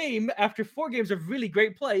 One game after 4 games of really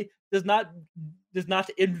great play does not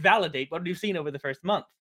invalidate what we've seen over the first month.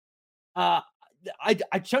 I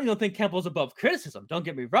certainly don't think Campbell's above criticism. Don't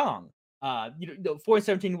get me wrong.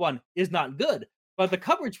 4-17-1 is not good, but the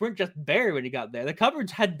cupboards weren't just bare when he got there. The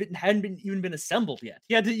cupboards hadn't even been assembled yet.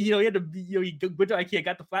 He went to IKEA,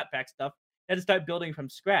 got the flat pack stuff, had to start building from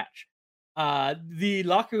scratch. The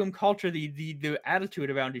locker room culture, the attitude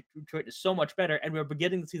around Detroit is so much better, and we're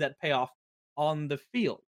beginning to see that payoff on the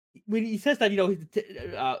field. When he says that,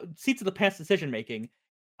 seats of the pants decision making,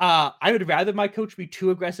 I would rather my coach be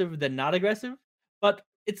too aggressive than not aggressive, but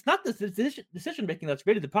it's not the decision making that's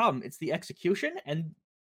really the problem. It's the execution. And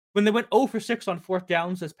when they went 0 for 6 on 4th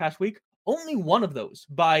downs this past week, only one of those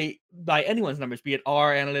by anyone's numbers, be it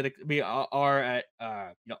our analytic, be it our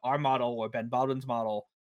our model or Ben Baldwin's model,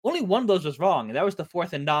 only one of those was wrong, and that was the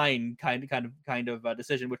 4th and 9 kind of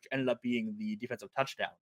decision, which ended up being the defensive touchdown.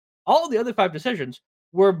 All the other 5 decisions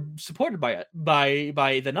were supported by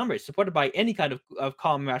the numbers, supported by any kind of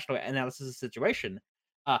calm, rational analysis of the situation.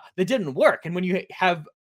 They didn't work, and when you have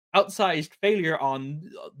outsized failure on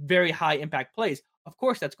very high impact plays, of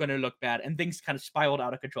course that's going to look bad, and things kind of spiraled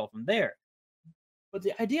out of control from there. But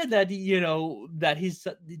the idea that that he's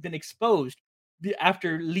been exposed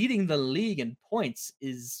after leading the league in points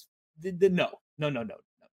is no.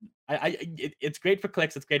 It's great for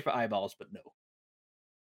clicks, it's great for eyeballs, but no.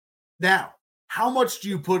 Now, how much do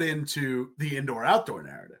you put into the indoor-outdoor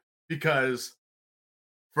narrative? Because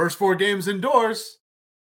first 4 games indoors,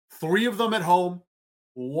 3 of them at home,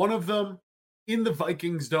 1 of them in the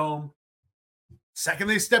Vikings dome. Second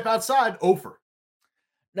they step outside, over.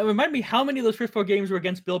 Now, remind me, how many of those first 4 games were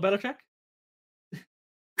against Bill Belichick?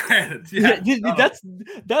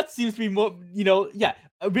 That seems to be more,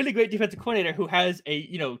 a really great defensive coordinator who has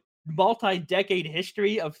a, multi-decade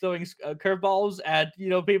history of throwing curveballs at,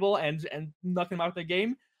 people and knocking them out of their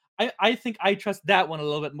game. I think I trust that one a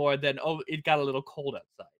little bit more than, it got a little cold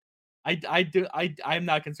outside. I'm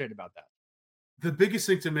not concerned about that. The biggest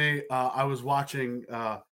thing to me, I was watching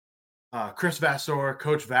Chris Vasseur,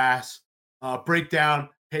 Coach Vass, break down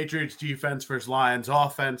Patriots defense versus Lions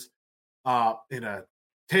offense in a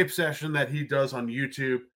tape session that he does on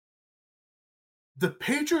YouTube. The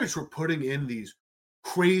Patriots were putting in these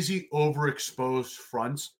crazy overexposed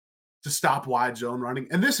fronts to stop wide zone running.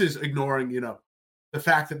 And this is ignoring, the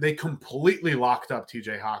fact that they completely locked up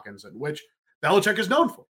TJ Hawkinson, which Belichick is known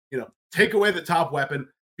for. Take away the top weapon,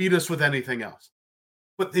 beat us with anything else.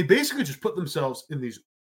 But they basically just put themselves in these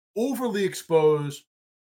overly exposed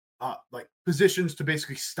positions to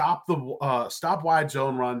basically stop wide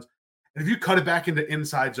zone runs. And if you cut it back into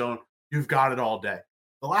inside zone, you've got it all day.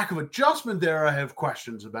 The lack of adjustment there I have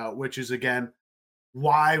questions about, which is, again,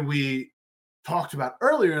 why we talked about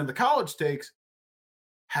earlier in the college takes,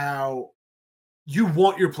 how you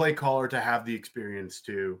want your play caller to have the experience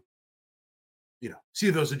to, see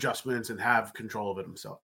those adjustments and have control of it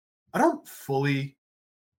himself. I don't fully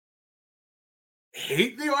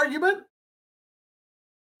hate the argument.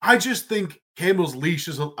 I just think Campbell's leash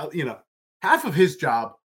is, half of his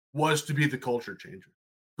job was to be the culture changer.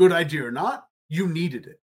 Good idea or not, you needed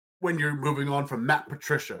it when you're moving on from Matt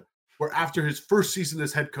Patricia, where after his first season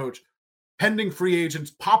as head coach, pending free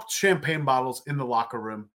agents popped champagne bottles in the locker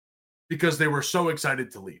room because they were so excited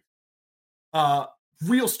to leave.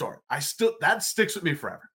 Real story. That sticks with me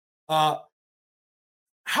forever. How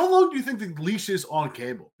long do you think the leash is on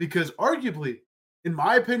Campbell? Because arguably, in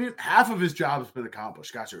my opinion, half of his job has been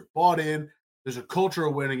accomplished. Guys are bought in. There's a culture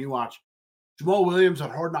of winning. You watch Jamal Williams on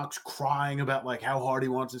Hard Knocks crying about how hard he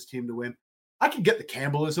wants his team to win. I can get the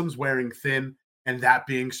Campbellisms, wearing thin, and that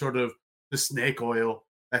being sort of the snake oil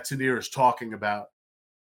that Tanir is talking about.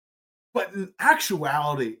 But in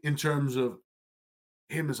actuality, in terms of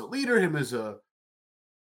him as a leader, him as a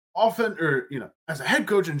as a head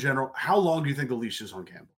coach in general, how long do you think the leash is on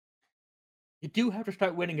Campbell? You do have to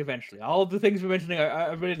start winning eventually. All of the things we're mentioning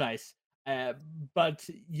are really nice. But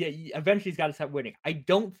yeah, eventually he's got to start winning. I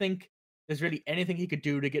don't think there's really anything he could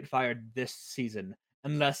do to get fired this season,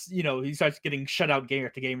 unless, he starts getting shut out game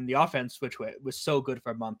after game in the offense, which was so good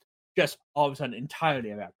for a month, just all of a sudden entirely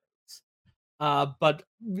evaporates. But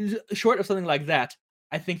short of something like that,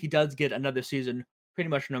 I think he does get another season pretty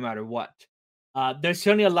much no matter what. There's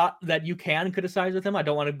certainly a lot that you can criticize with him. I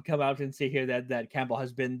don't want to come out and say here that Campbell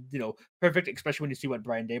has been, perfect, especially when you see what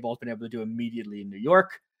Brian Daboll has been able to do immediately in New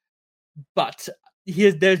York. But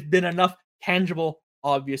there's been enough tangible,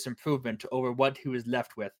 obvious improvement over what he was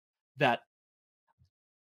left with that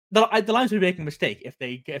the Lions would be making a mistake if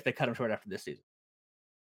they cut him short after this season.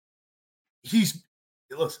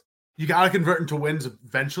 Listen, you got to convert into wins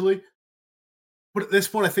eventually. But at this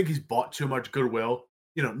point, I think he's bought too much goodwill.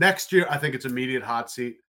 Next year, I think it's immediate hot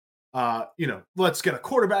seat. Let's get a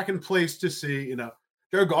quarterback in place to see,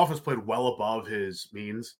 Jared Goff has played well above his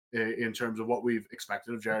means in terms of what we've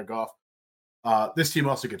expected of Jared Goff. This team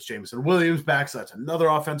also gets Jameson Williams back, so that's another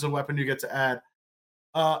offensive weapon you get to add.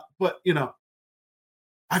 But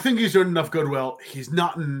I think he's earned enough goodwill. He's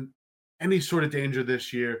not in any sort of danger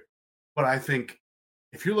this year. But I think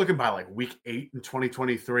if you're looking by week 8 in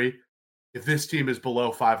 2023, if this team is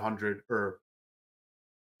below 500 or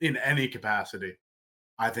in any capacity,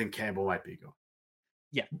 I think Campbell might be going.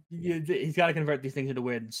 Yeah, he's got to convert these things into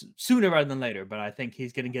wins sooner rather than later, but I think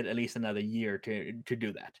he's going to get at least another year to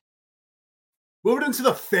do that. Moving into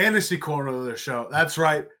the fantasy corner of the show. That's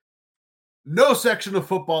right. No section of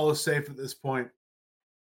football is safe at this point.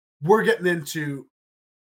 We're getting into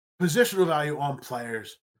positional value on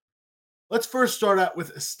players. Let's first start out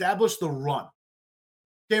with establish the run.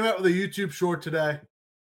 Came out with a YouTube short the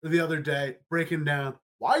other day, breaking down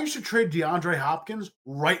why you should trade DeAndre Hopkins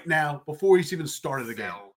right now before he's even started the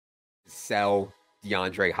game. Sell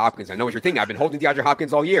DeAndre Hopkins. I know what you're thinking. I've been holding DeAndre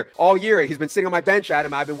Hopkins all year. All year, he's been sitting on my bench,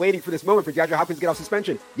 Adam. I've been waiting for this moment for DeAndre Hopkins to get off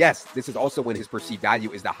suspension. Yes, this is also when his perceived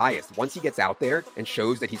value is the highest. Once he gets out there and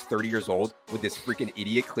shows that he's 30 years old with this freaking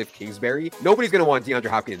idiot Cliff Kingsbury, nobody's going to want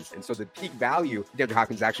DeAndre Hopkins. And so the peak value of DeAndre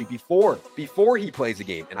Hopkins is actually before he plays a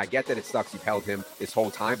game. And I get that it sucks you've held him this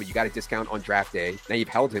whole time, but you got a discount on draft day. Now you've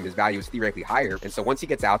held him. His value is theoretically higher. And so once he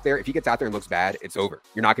gets out there, if he gets out there and looks bad, it's over.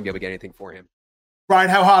 You're not going to be able to get anything for him.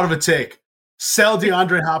 Brian, how hot of a take? Sell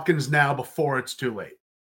DeAndre Hopkins now before it's too late.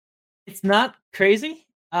 It's not crazy.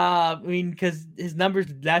 I mean, because his numbers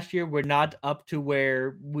last year were not up to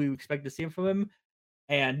where we expect to see from him.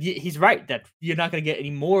 And he's right that you're not going to get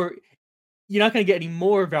any more. You're not going to get any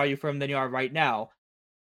more value from him than you are right now,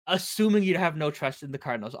 assuming you have no trust in the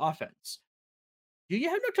Cardinals' offense. Do you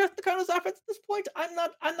have no trust in the Cardinals' offense at this point? I'm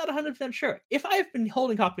not 100% sure. If I have been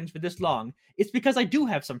holding Hopkins for this long, it's because I do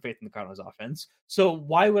have some faith in the Cardinals' offense. So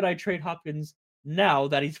why would I trade Hopkins now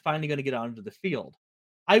that he's finally going to get onto the field?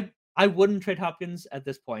 I wouldn't trade Hopkins at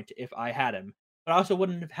this point if I had him, but I also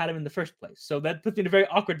wouldn't have had him in the first place. So that puts me in a very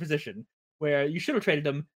awkward position where you should have traded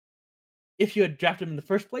him if you had drafted him in the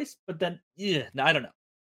first place, but then, I don't know.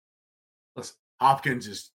 Listen, Hopkins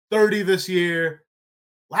is 30 this year.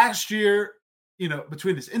 Last year,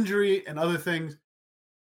 between this injury and other things,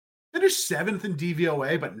 finished 7th in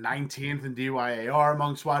DVOA, but 19th in DYAR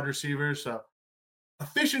amongst wide receivers. So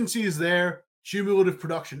efficiency is there. Cumulative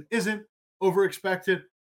production isn't over expected.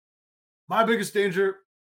 My biggest danger,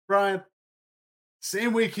 Brian,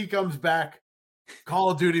 same week he comes back, Call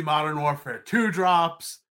of Duty Modern Warfare 2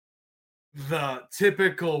 drops. The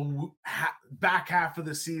typical back half of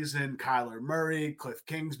the season, Kyler Murray, Cliff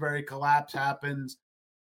Kingsbury collapse happens.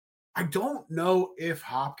 I don't know if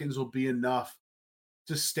Hopkins will be enough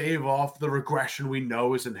to stave off the regression we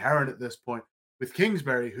know is inherent at this point with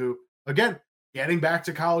Kingsbury, who, again, getting back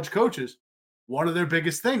to college coaches, one of their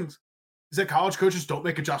biggest things is that college coaches don't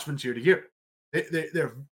make adjustments year to year.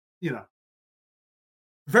 They're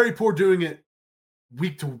very poor doing it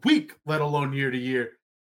week to week, let alone year to year.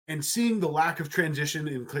 And seeing the lack of transition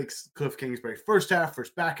in Cliff Kingsbury first half,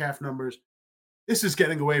 first back half numbers, this is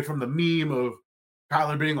getting away from the meme of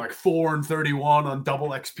Kyler being like 4-31 on double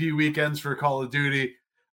XP weekends for Call of Duty.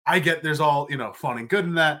 I get there's all, fun and good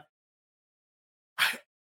in that.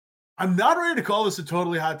 I'm not ready to call this a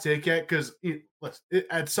totally hot take yet because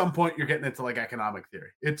at some point you're getting into like economic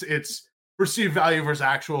theory. It's perceived value versus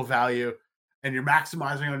actual value, and you're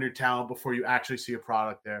maximizing on your talent before you actually see a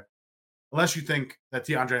product there. Unless you think that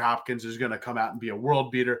DeAndre Hopkins is going to come out and be a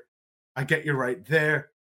world beater. I get you right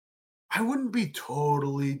there. I wouldn't be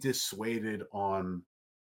totally dissuaded on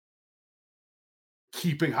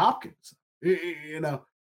keeping Hopkins.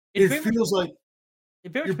 It feels like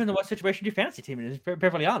it very depends on what situation your fantasy team is.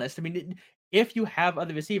 Perfectly honest. I mean, if you have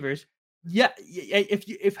other receivers,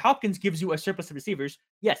 if Hopkins gives you a surplus of receivers,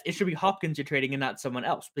 yes, it should be Hopkins you're trading and not someone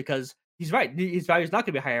else, because he's right. His value is not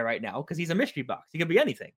going to be higher right now because he's a mystery box. He could be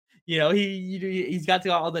anything. He's got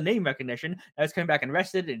all the name recognition. Now he's coming back and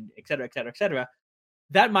rested, and et cetera, et cetera, et cetera.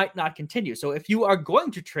 That might not continue. So if you are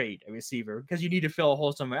going to trade a receiver because you need to fill a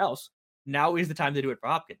hole somewhere else, now is the time to do it for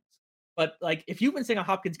Hopkins. But like, if you've been saying on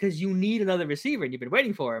Hopkins because you need another receiver and you've been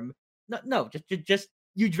waiting for him, no, just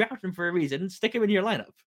you draft him for a reason and stick him in your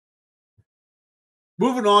lineup.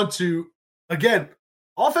 Moving on to, again,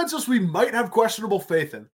 offenses we might have questionable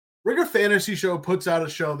faith in. Ringer Fantasy Show puts out a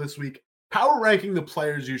show this week, power ranking the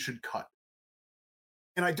players you should cut.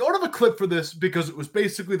 And I don't have a clip for this because it was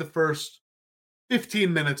basically the first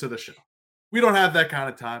 15 minutes of the show. We don't have that kind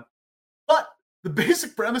of time. But the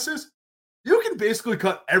basic premise is you can basically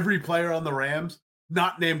cut every player on the Rams,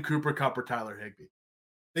 not named Cooper Kupp or Tyler Higbee.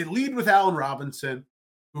 They lead with Allen Robinson,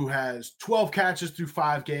 who has 12 catches through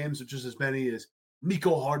 5 games, which is as many as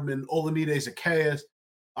Mecole Hardman, Olamide Zaccheaus.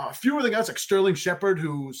 Fewer than guys like Sterling Shepard,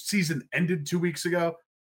 whose season ended 2 weeks ago.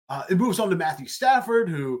 It moves on to Matthew Stafford,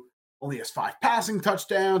 who only has 5 passing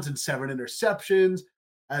touchdowns and 7 interceptions,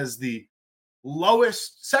 as the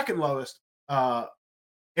second lowest air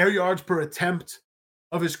yards per attempt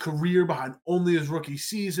of his career behind only his rookie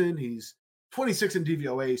season. He's 26 in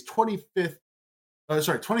DVOA. He's 26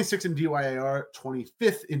 in DYAR,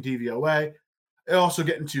 25th in DVOA. They also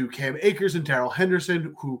get into Cam Akers and Darrell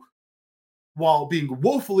Henderson, who, while being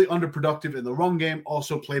woefully underproductive in the run game,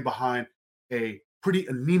 also play behind a pretty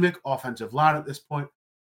anemic offensive line at this point.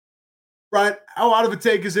 Brian, how out of a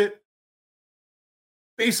take is it?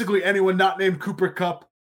 Basically, anyone not named Cooper Kupp,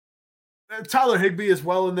 Tyler Higbee as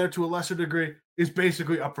well in there to a lesser degree, is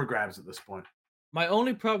basically up for grabs at this point. My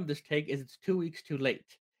only problem with this take is it's 2 weeks too late.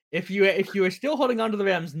 If you are still holding on to the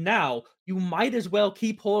Rams now, you might as well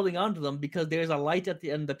keep holding on to them because there's a light at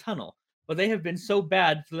the end of the tunnel. But they have been so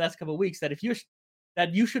bad for the last couple of weeks that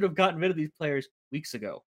you should have gotten rid of these players weeks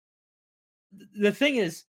ago. The thing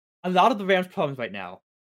is, a lot of the Rams' problems right now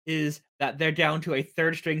is that they're down to a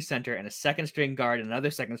third-string center and a second-string guard, and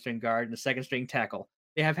another second-string guard, and a second-string tackle.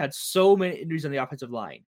 They have had so many injuries on the offensive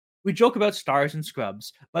line. We joke about stars and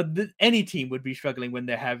scrubs, but any team would be struggling when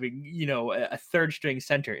they're having, a third-string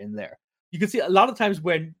center in there. You can see a lot of times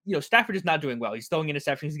when, Stafford is not doing well. He's throwing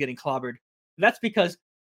interceptions, he's getting clobbered. That's because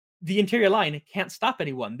the interior line can't stop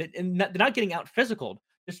anyone. They're not getting out-physicaled.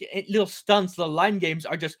 Just little stunts, the line games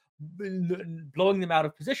are just blowing them out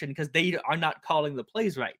of position because they are not calling the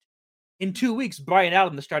plays right. In 2 weeks, Brian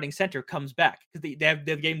Allen, the starting center, comes back because they have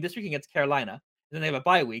the game this week against Carolina, and then they have a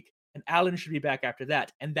bye week, and Allen should be back after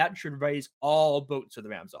that, and that should raise all boats of the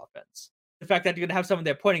Rams offense. The fact that you're going to have someone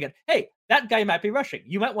there pointing at, hey, that guy might be rushing.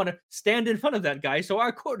 You might want to stand in front of that guy so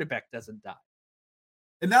our quarterback doesn't die.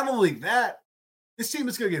 And not only that, this team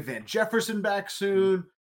is going to get Van Jefferson back soon.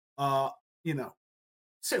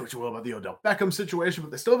 Say what you will about the Odell Beckham situation,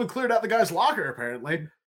 but they still haven't cleared out the guy's locker, apparently.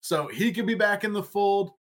 So he could be back in the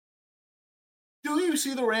fold. Do you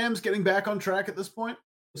see the Rams getting back on track at this point,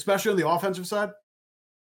 especially on the offensive side?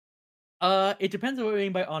 It depends on what you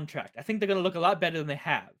mean by on track. I think they're going to look a lot better than they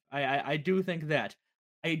have. I do think that.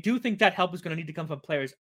 I do think that help is going to need to come from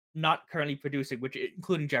players not currently producing, which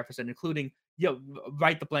including Jefferson, including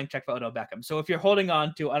write the blank check for Odell Beckham. So if you're holding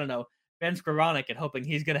on to, I don't know, Ben Skoranek and hoping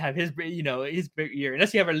he's going to have his big year,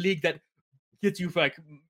 unless you have a league that gives you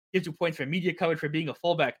points for media coverage for being a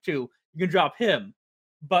fullback too, you can drop him.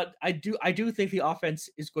 But I do think the offense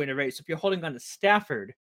is going to raise. So if you're holding on to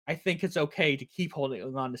Stafford, I think it's okay to keep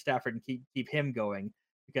holding on to Stafford and keep him going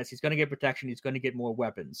because he's going to get protection. He's going to get more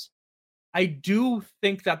weapons. I do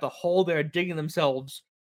think that the hole they're digging themselves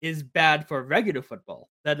is bad for regular football.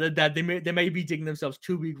 That they may be digging themselves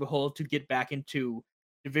too big of a hole to get back into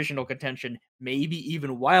divisional contention, maybe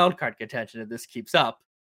even wild card contention if this keeps up.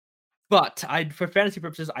 But for fantasy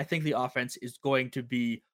purposes, I think the offense is going to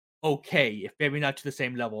be okay, if maybe not to the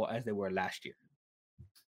same level as they were last year.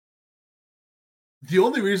 The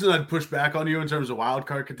only reason I'd push back on you in terms of wild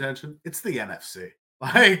card contention, it's the NFC.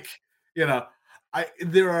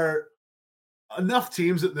 There are enough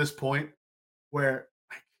teams at this point where,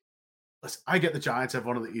 listen, I get the Giants have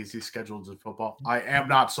one of the easiest schedules in football. I am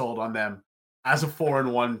not sold on them as a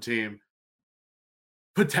 4-1 team,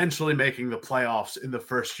 potentially making the playoffs in the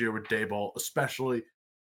first year with Daboll, especially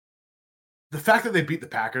the fact that they beat the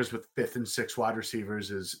Packers with 5th and 6th wide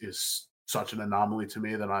receivers is such an anomaly to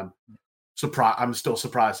me that I'm surprised. I'm still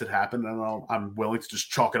surprised it happened, and I'm willing to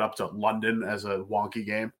just chalk it up to London as a wonky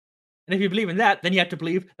game. And if you believe in that, then you have to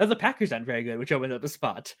believe that the Packers aren't very good, which opened up a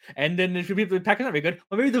spot. And then if you believe the Packers aren't very good,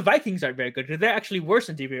 well, maybe the Vikings aren't very good because they're actually worse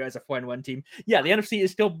than TV as a 4-1 team. Yeah, the NFC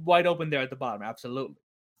is still wide open there at the bottom, absolutely.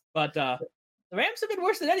 But the Rams have been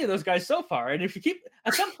worse than any of those guys so far. And if you keep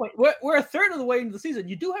at some point, we're a third of the way into the season,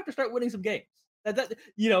 you do have to start winning some games. Maybe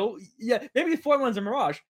 4-1's a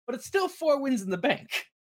mirage, but it's still 4 wins in the bank.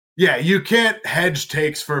 Yeah, you can't hedge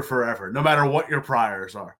takes for forever, no matter what your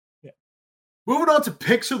priors are. Yeah. Moving on to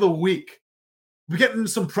picks of the week. We're getting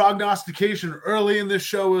some prognostication early in this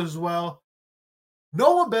show as well.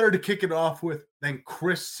 No one better to kick it off with than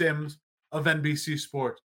Chris Sims of NBC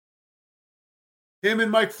Sports. Him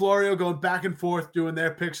and Mike Florio going back and forth doing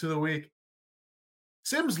their picks of the week.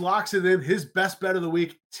 Sims locks it in, his best bet of the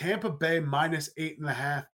week, Tampa Bay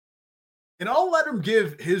 -8.5. And I'll let him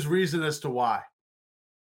give his reason as to why.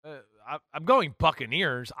 I'm going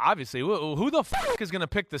Buccaneers, obviously. Who the fuck is going to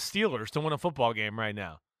pick the Steelers to win a football game right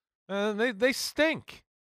now? They stink.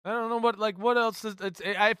 I don't know what else.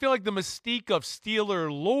 I feel like the mystique of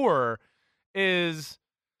Steeler lore is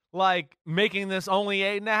like making this only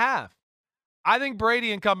 8.5. I think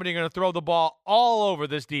Brady and company are going to throw the ball all over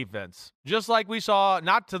this defense, just like we saw,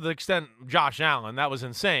 not to the extent Josh Allen. That was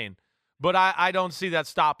insane. But I don't see that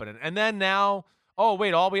stopping it. And then now, oh,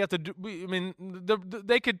 wait, all we have to do,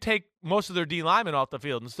 they could take most of their D linemen off the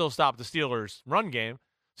field and still stop the Steelers' run game.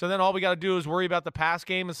 So then all we got to do is worry about the pass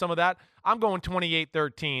game and some of that. I'm going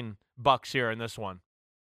 28-13 Bucks here in this one.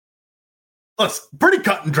 Listen, pretty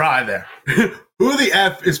cut and dry there. Who the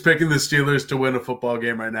F is picking the Steelers to win a football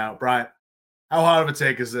game right now? Brian, how hot of a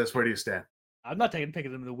take is this? Where do you stand? I'm not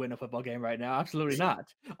picking them to win a football game right now. Absolutely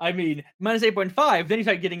not. I mean, -8.5, then you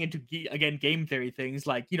start getting into, again, game theory things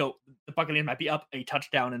like, the the Buccaneers might be up a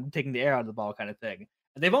touchdown and taking the air out of the ball kind of thing.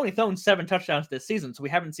 And they've only thrown 7 touchdowns this season, so we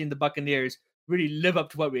haven't seen the Buccaneers really live up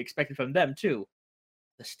to what we expected from them too.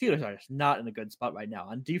 The Steelers are just not in a good spot right now.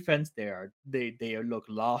 On defense, they look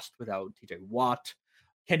lost without TJ Watt.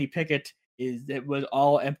 Kenny Pickett it was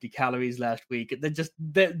all empty calories last week.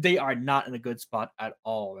 They are not in a good spot at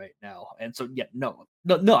all right now. And so no,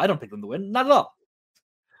 I don't pick them to win. Not at all.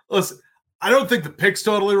 Listen, I don't think the pick's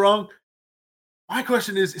totally wrong. My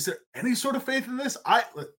question is there any sort of faith in this?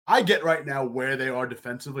 I get right now where they are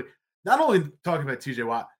defensively. Not only talking about TJ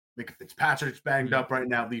Watt, Micah Fitzpatrick's banged up right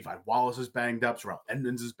now. Levi Wallace is banged up. Terrell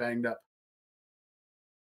Edmonds is banged up.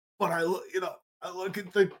 But I look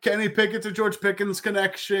at the Kenny Pickett to George Pickens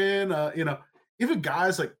connection. Even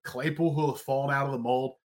guys like Claypool who have fallen out of the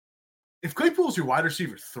mold. If Claypool's your wide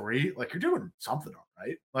receiver 3, like, you're doing something all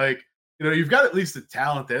right. Like, you've got at least the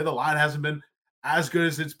talent there. The line hasn't been as good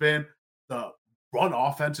as it's been. The run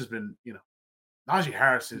offense has been, Najee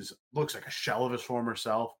Harris looks like a shell of his former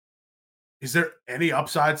self. Is there any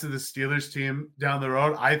upsides to the Steelers team down the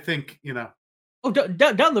road? I think, Oh,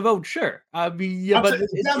 down the road, sure. But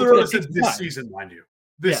down the road this season, mind you.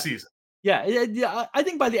 This season. Yeah. I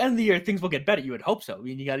think by the end of the year, things will get better. You would hope so. I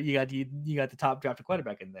mean, you got the top drafted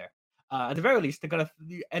quarterback in there. At the very least, they're going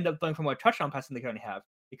to end up going for more touchdown passing they currently have.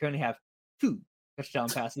 They currently have 2 touchdown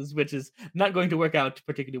passes, which is not going to work out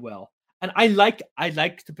particularly well. And I like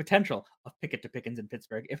the potential of Pickett to Pickens in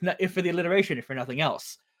Pittsburgh, if for the alliteration, if for nothing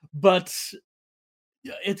else. But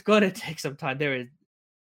it's going to take some time.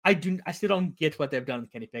 I still don't get what they've done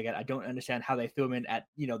with Kenny Pickett. I don't understand how they threw him in at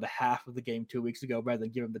the half of the game 2 weeks ago rather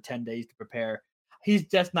than give him the 10 days to prepare. He's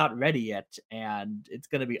just not ready yet, and it's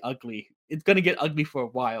going to be ugly. It's going to get ugly for a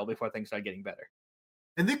while before things start getting better.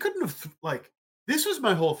 And they couldn't have this was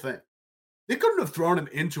my whole thing. They couldn't have thrown him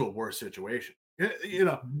into a worse situation.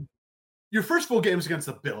 Your first full game is against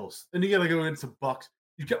the Bills, then you got to go against the Bucs.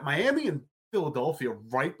 You've got Miami and Philadelphia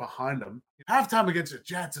right behind them. Halftime against the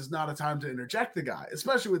Jets is not a time to interject the guy,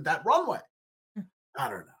 especially with that runway. I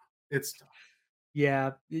don't know. It's tough.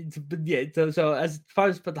 Yeah. So as far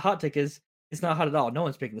as the hot take is, it's not hot at all. No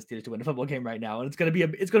one's picking the Steelers to win a football game right now, and it's gonna be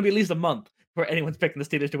at least a month before anyone's picking the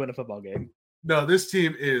Steelers to win a football game. No, this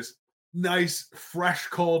team is nice, fresh,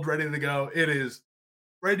 cold, ready to go. It is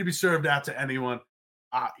ready to be served out to anyone.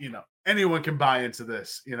 Anyone can buy into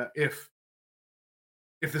this. If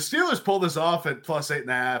the Steelers pull this off at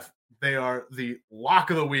 +8.5, they are the lock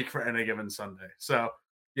of the week for any given Sunday. So,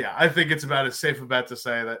 yeah, I think it's about as safe a bet to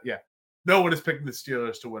say that, no one is picking the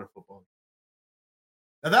Steelers to win a football game.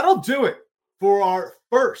 Now, that'll do it for our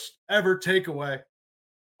first ever takeaway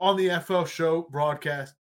on the FL Show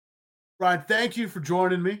broadcast. Brian, thank you for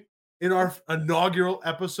joining me in our inaugural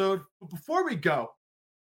episode. But before we go,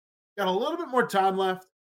 got a little bit more time left.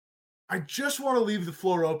 I just want to leave the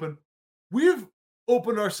floor open. We've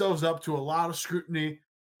opened ourselves up to a lot of scrutiny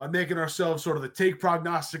by making ourselves sort of the take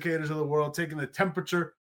prognosticators of the world, taking the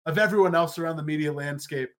temperature of everyone else around the media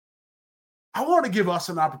landscape. I want to give us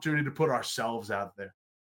an opportunity to put ourselves out there.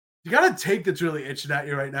 You got a take that's really itching at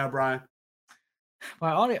you right now, Brian?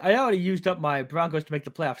 Well, I already used up my Broncos to make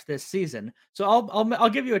the playoffs this season, so I'll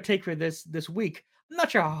give you a take for this week. I'm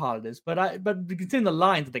not sure how hot it is, but considering the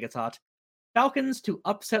lines, I think it's hot. Falcons to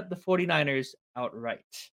upset the 49ers outright.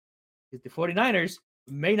 Because the 49ers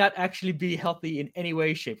may not actually be healthy in any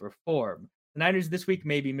way, shape, or form. The Niners this week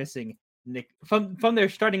may be missing Nick from their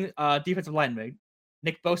starting defensive linemen: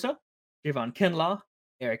 Nick Bosa, Javon Kinlaw,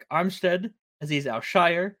 Eric Armstead, Azeez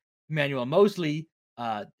Al-Shire, Emmanuel Mosley,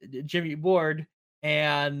 Jimmy Ward,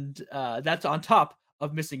 and that's on top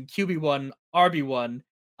of missing QB1, RB1,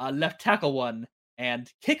 left tackle 1,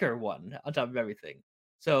 and kicker 1 on top of everything.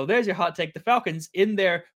 So there's your hot take. The Falcons, in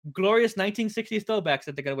their glorious 1960s throwbacks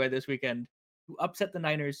that they're going to wear this weekend, who upset the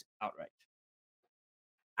Niners outright.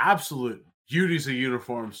 Absolute beauties of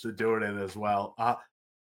uniforms to do it in as well.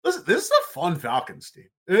 Listen, this is a fun Falcons team.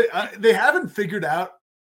 They haven't figured out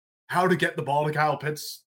how to get the ball to Kyle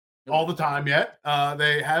Pitts all the time yet.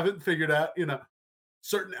 They haven't figured out,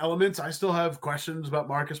 certain elements. I still have questions about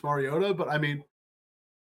Marcus Mariota, but I mean,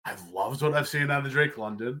 I've loved what I've seen out of Drake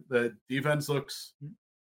London. The defense looks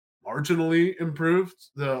marginally improved.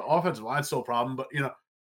 The offensive line's still a problem, but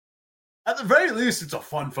at the very least, it's a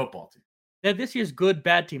fun football team. They're this year's good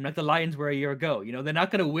bad team, like the Lions were a year ago. They're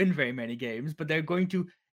not going to win very many games, but they're going to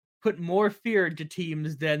put more fear into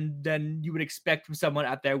teams than you would expect from someone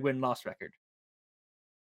at their win-loss record.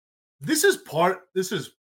 This is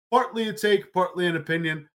partly a take, partly an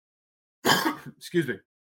opinion. Excuse me. I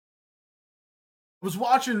was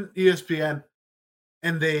watching ESPN,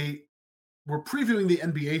 and they were previewing the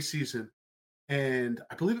NBA season, and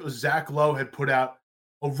I believe it was Zach Lowe had put out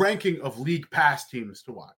a ranking of league pass teams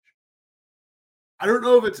to watch. I don't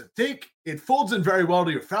know if it's a take. It folds in very well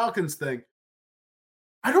to your Falcons thing.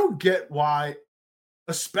 I don't get why,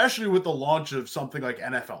 especially with the launch of something like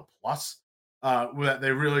NFL Plus, that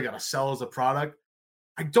they really got to sell as a product.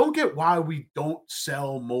 I don't get why we don't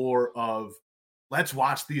sell more of let's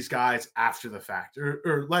watch these guys after the fact,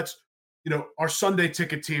 or let's, our Sunday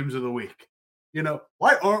ticket teams of the week.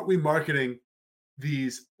 Why aren't we marketing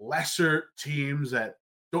these lesser teams that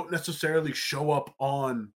don't necessarily show up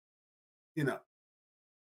on,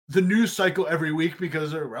 the news cycle every week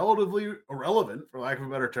because they're relatively irrelevant, for lack of a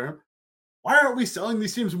better term? Why aren't we selling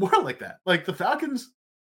these teams more like that? Like the Falcons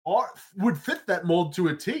would fit that mold to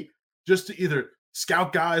a T, just to either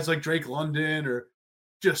scout guys like Drake London or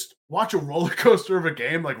just watch a roller coaster of a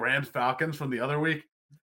game like Rams Falcons from the other week.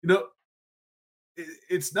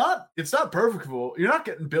 It's not perfectable. You're not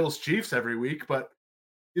getting Bills Chiefs every week, but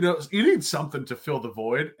you need something to fill the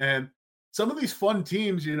void. And some of these fun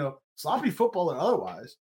teams, sloppy football or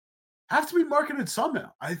otherwise, have to be marketed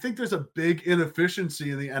somehow. I think there's a big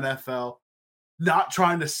inefficiency in the NFL not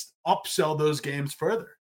trying to upsell those games further.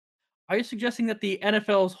 Are you suggesting that the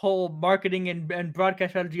NFL's whole marketing and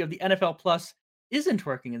broadcast strategy of the NFL Plus isn't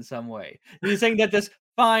working in some way? Are you saying that this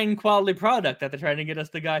fine quality product that they're trying to get us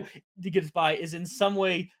get us by is in some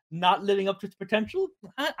way not living up to its potential?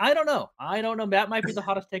 I don't know. That might be the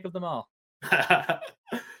hottest take of them all.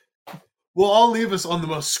 Well, I'll leave us on the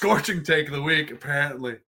most scorching take of the week,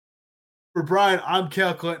 apparently. For Brian, I'm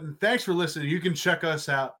Cale Clinton. Thanks for listening. You can check us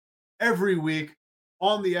out every week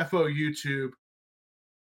on the FO YouTube.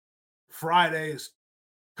 Fridays.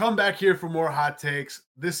 Come back here for more hot takes.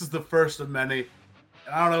 This is the first of many.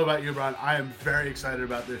 And I don't know about you, Brian. I am very excited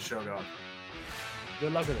about this show going.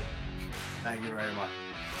 Good luck with it. Thank you very much.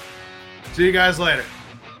 See you guys later.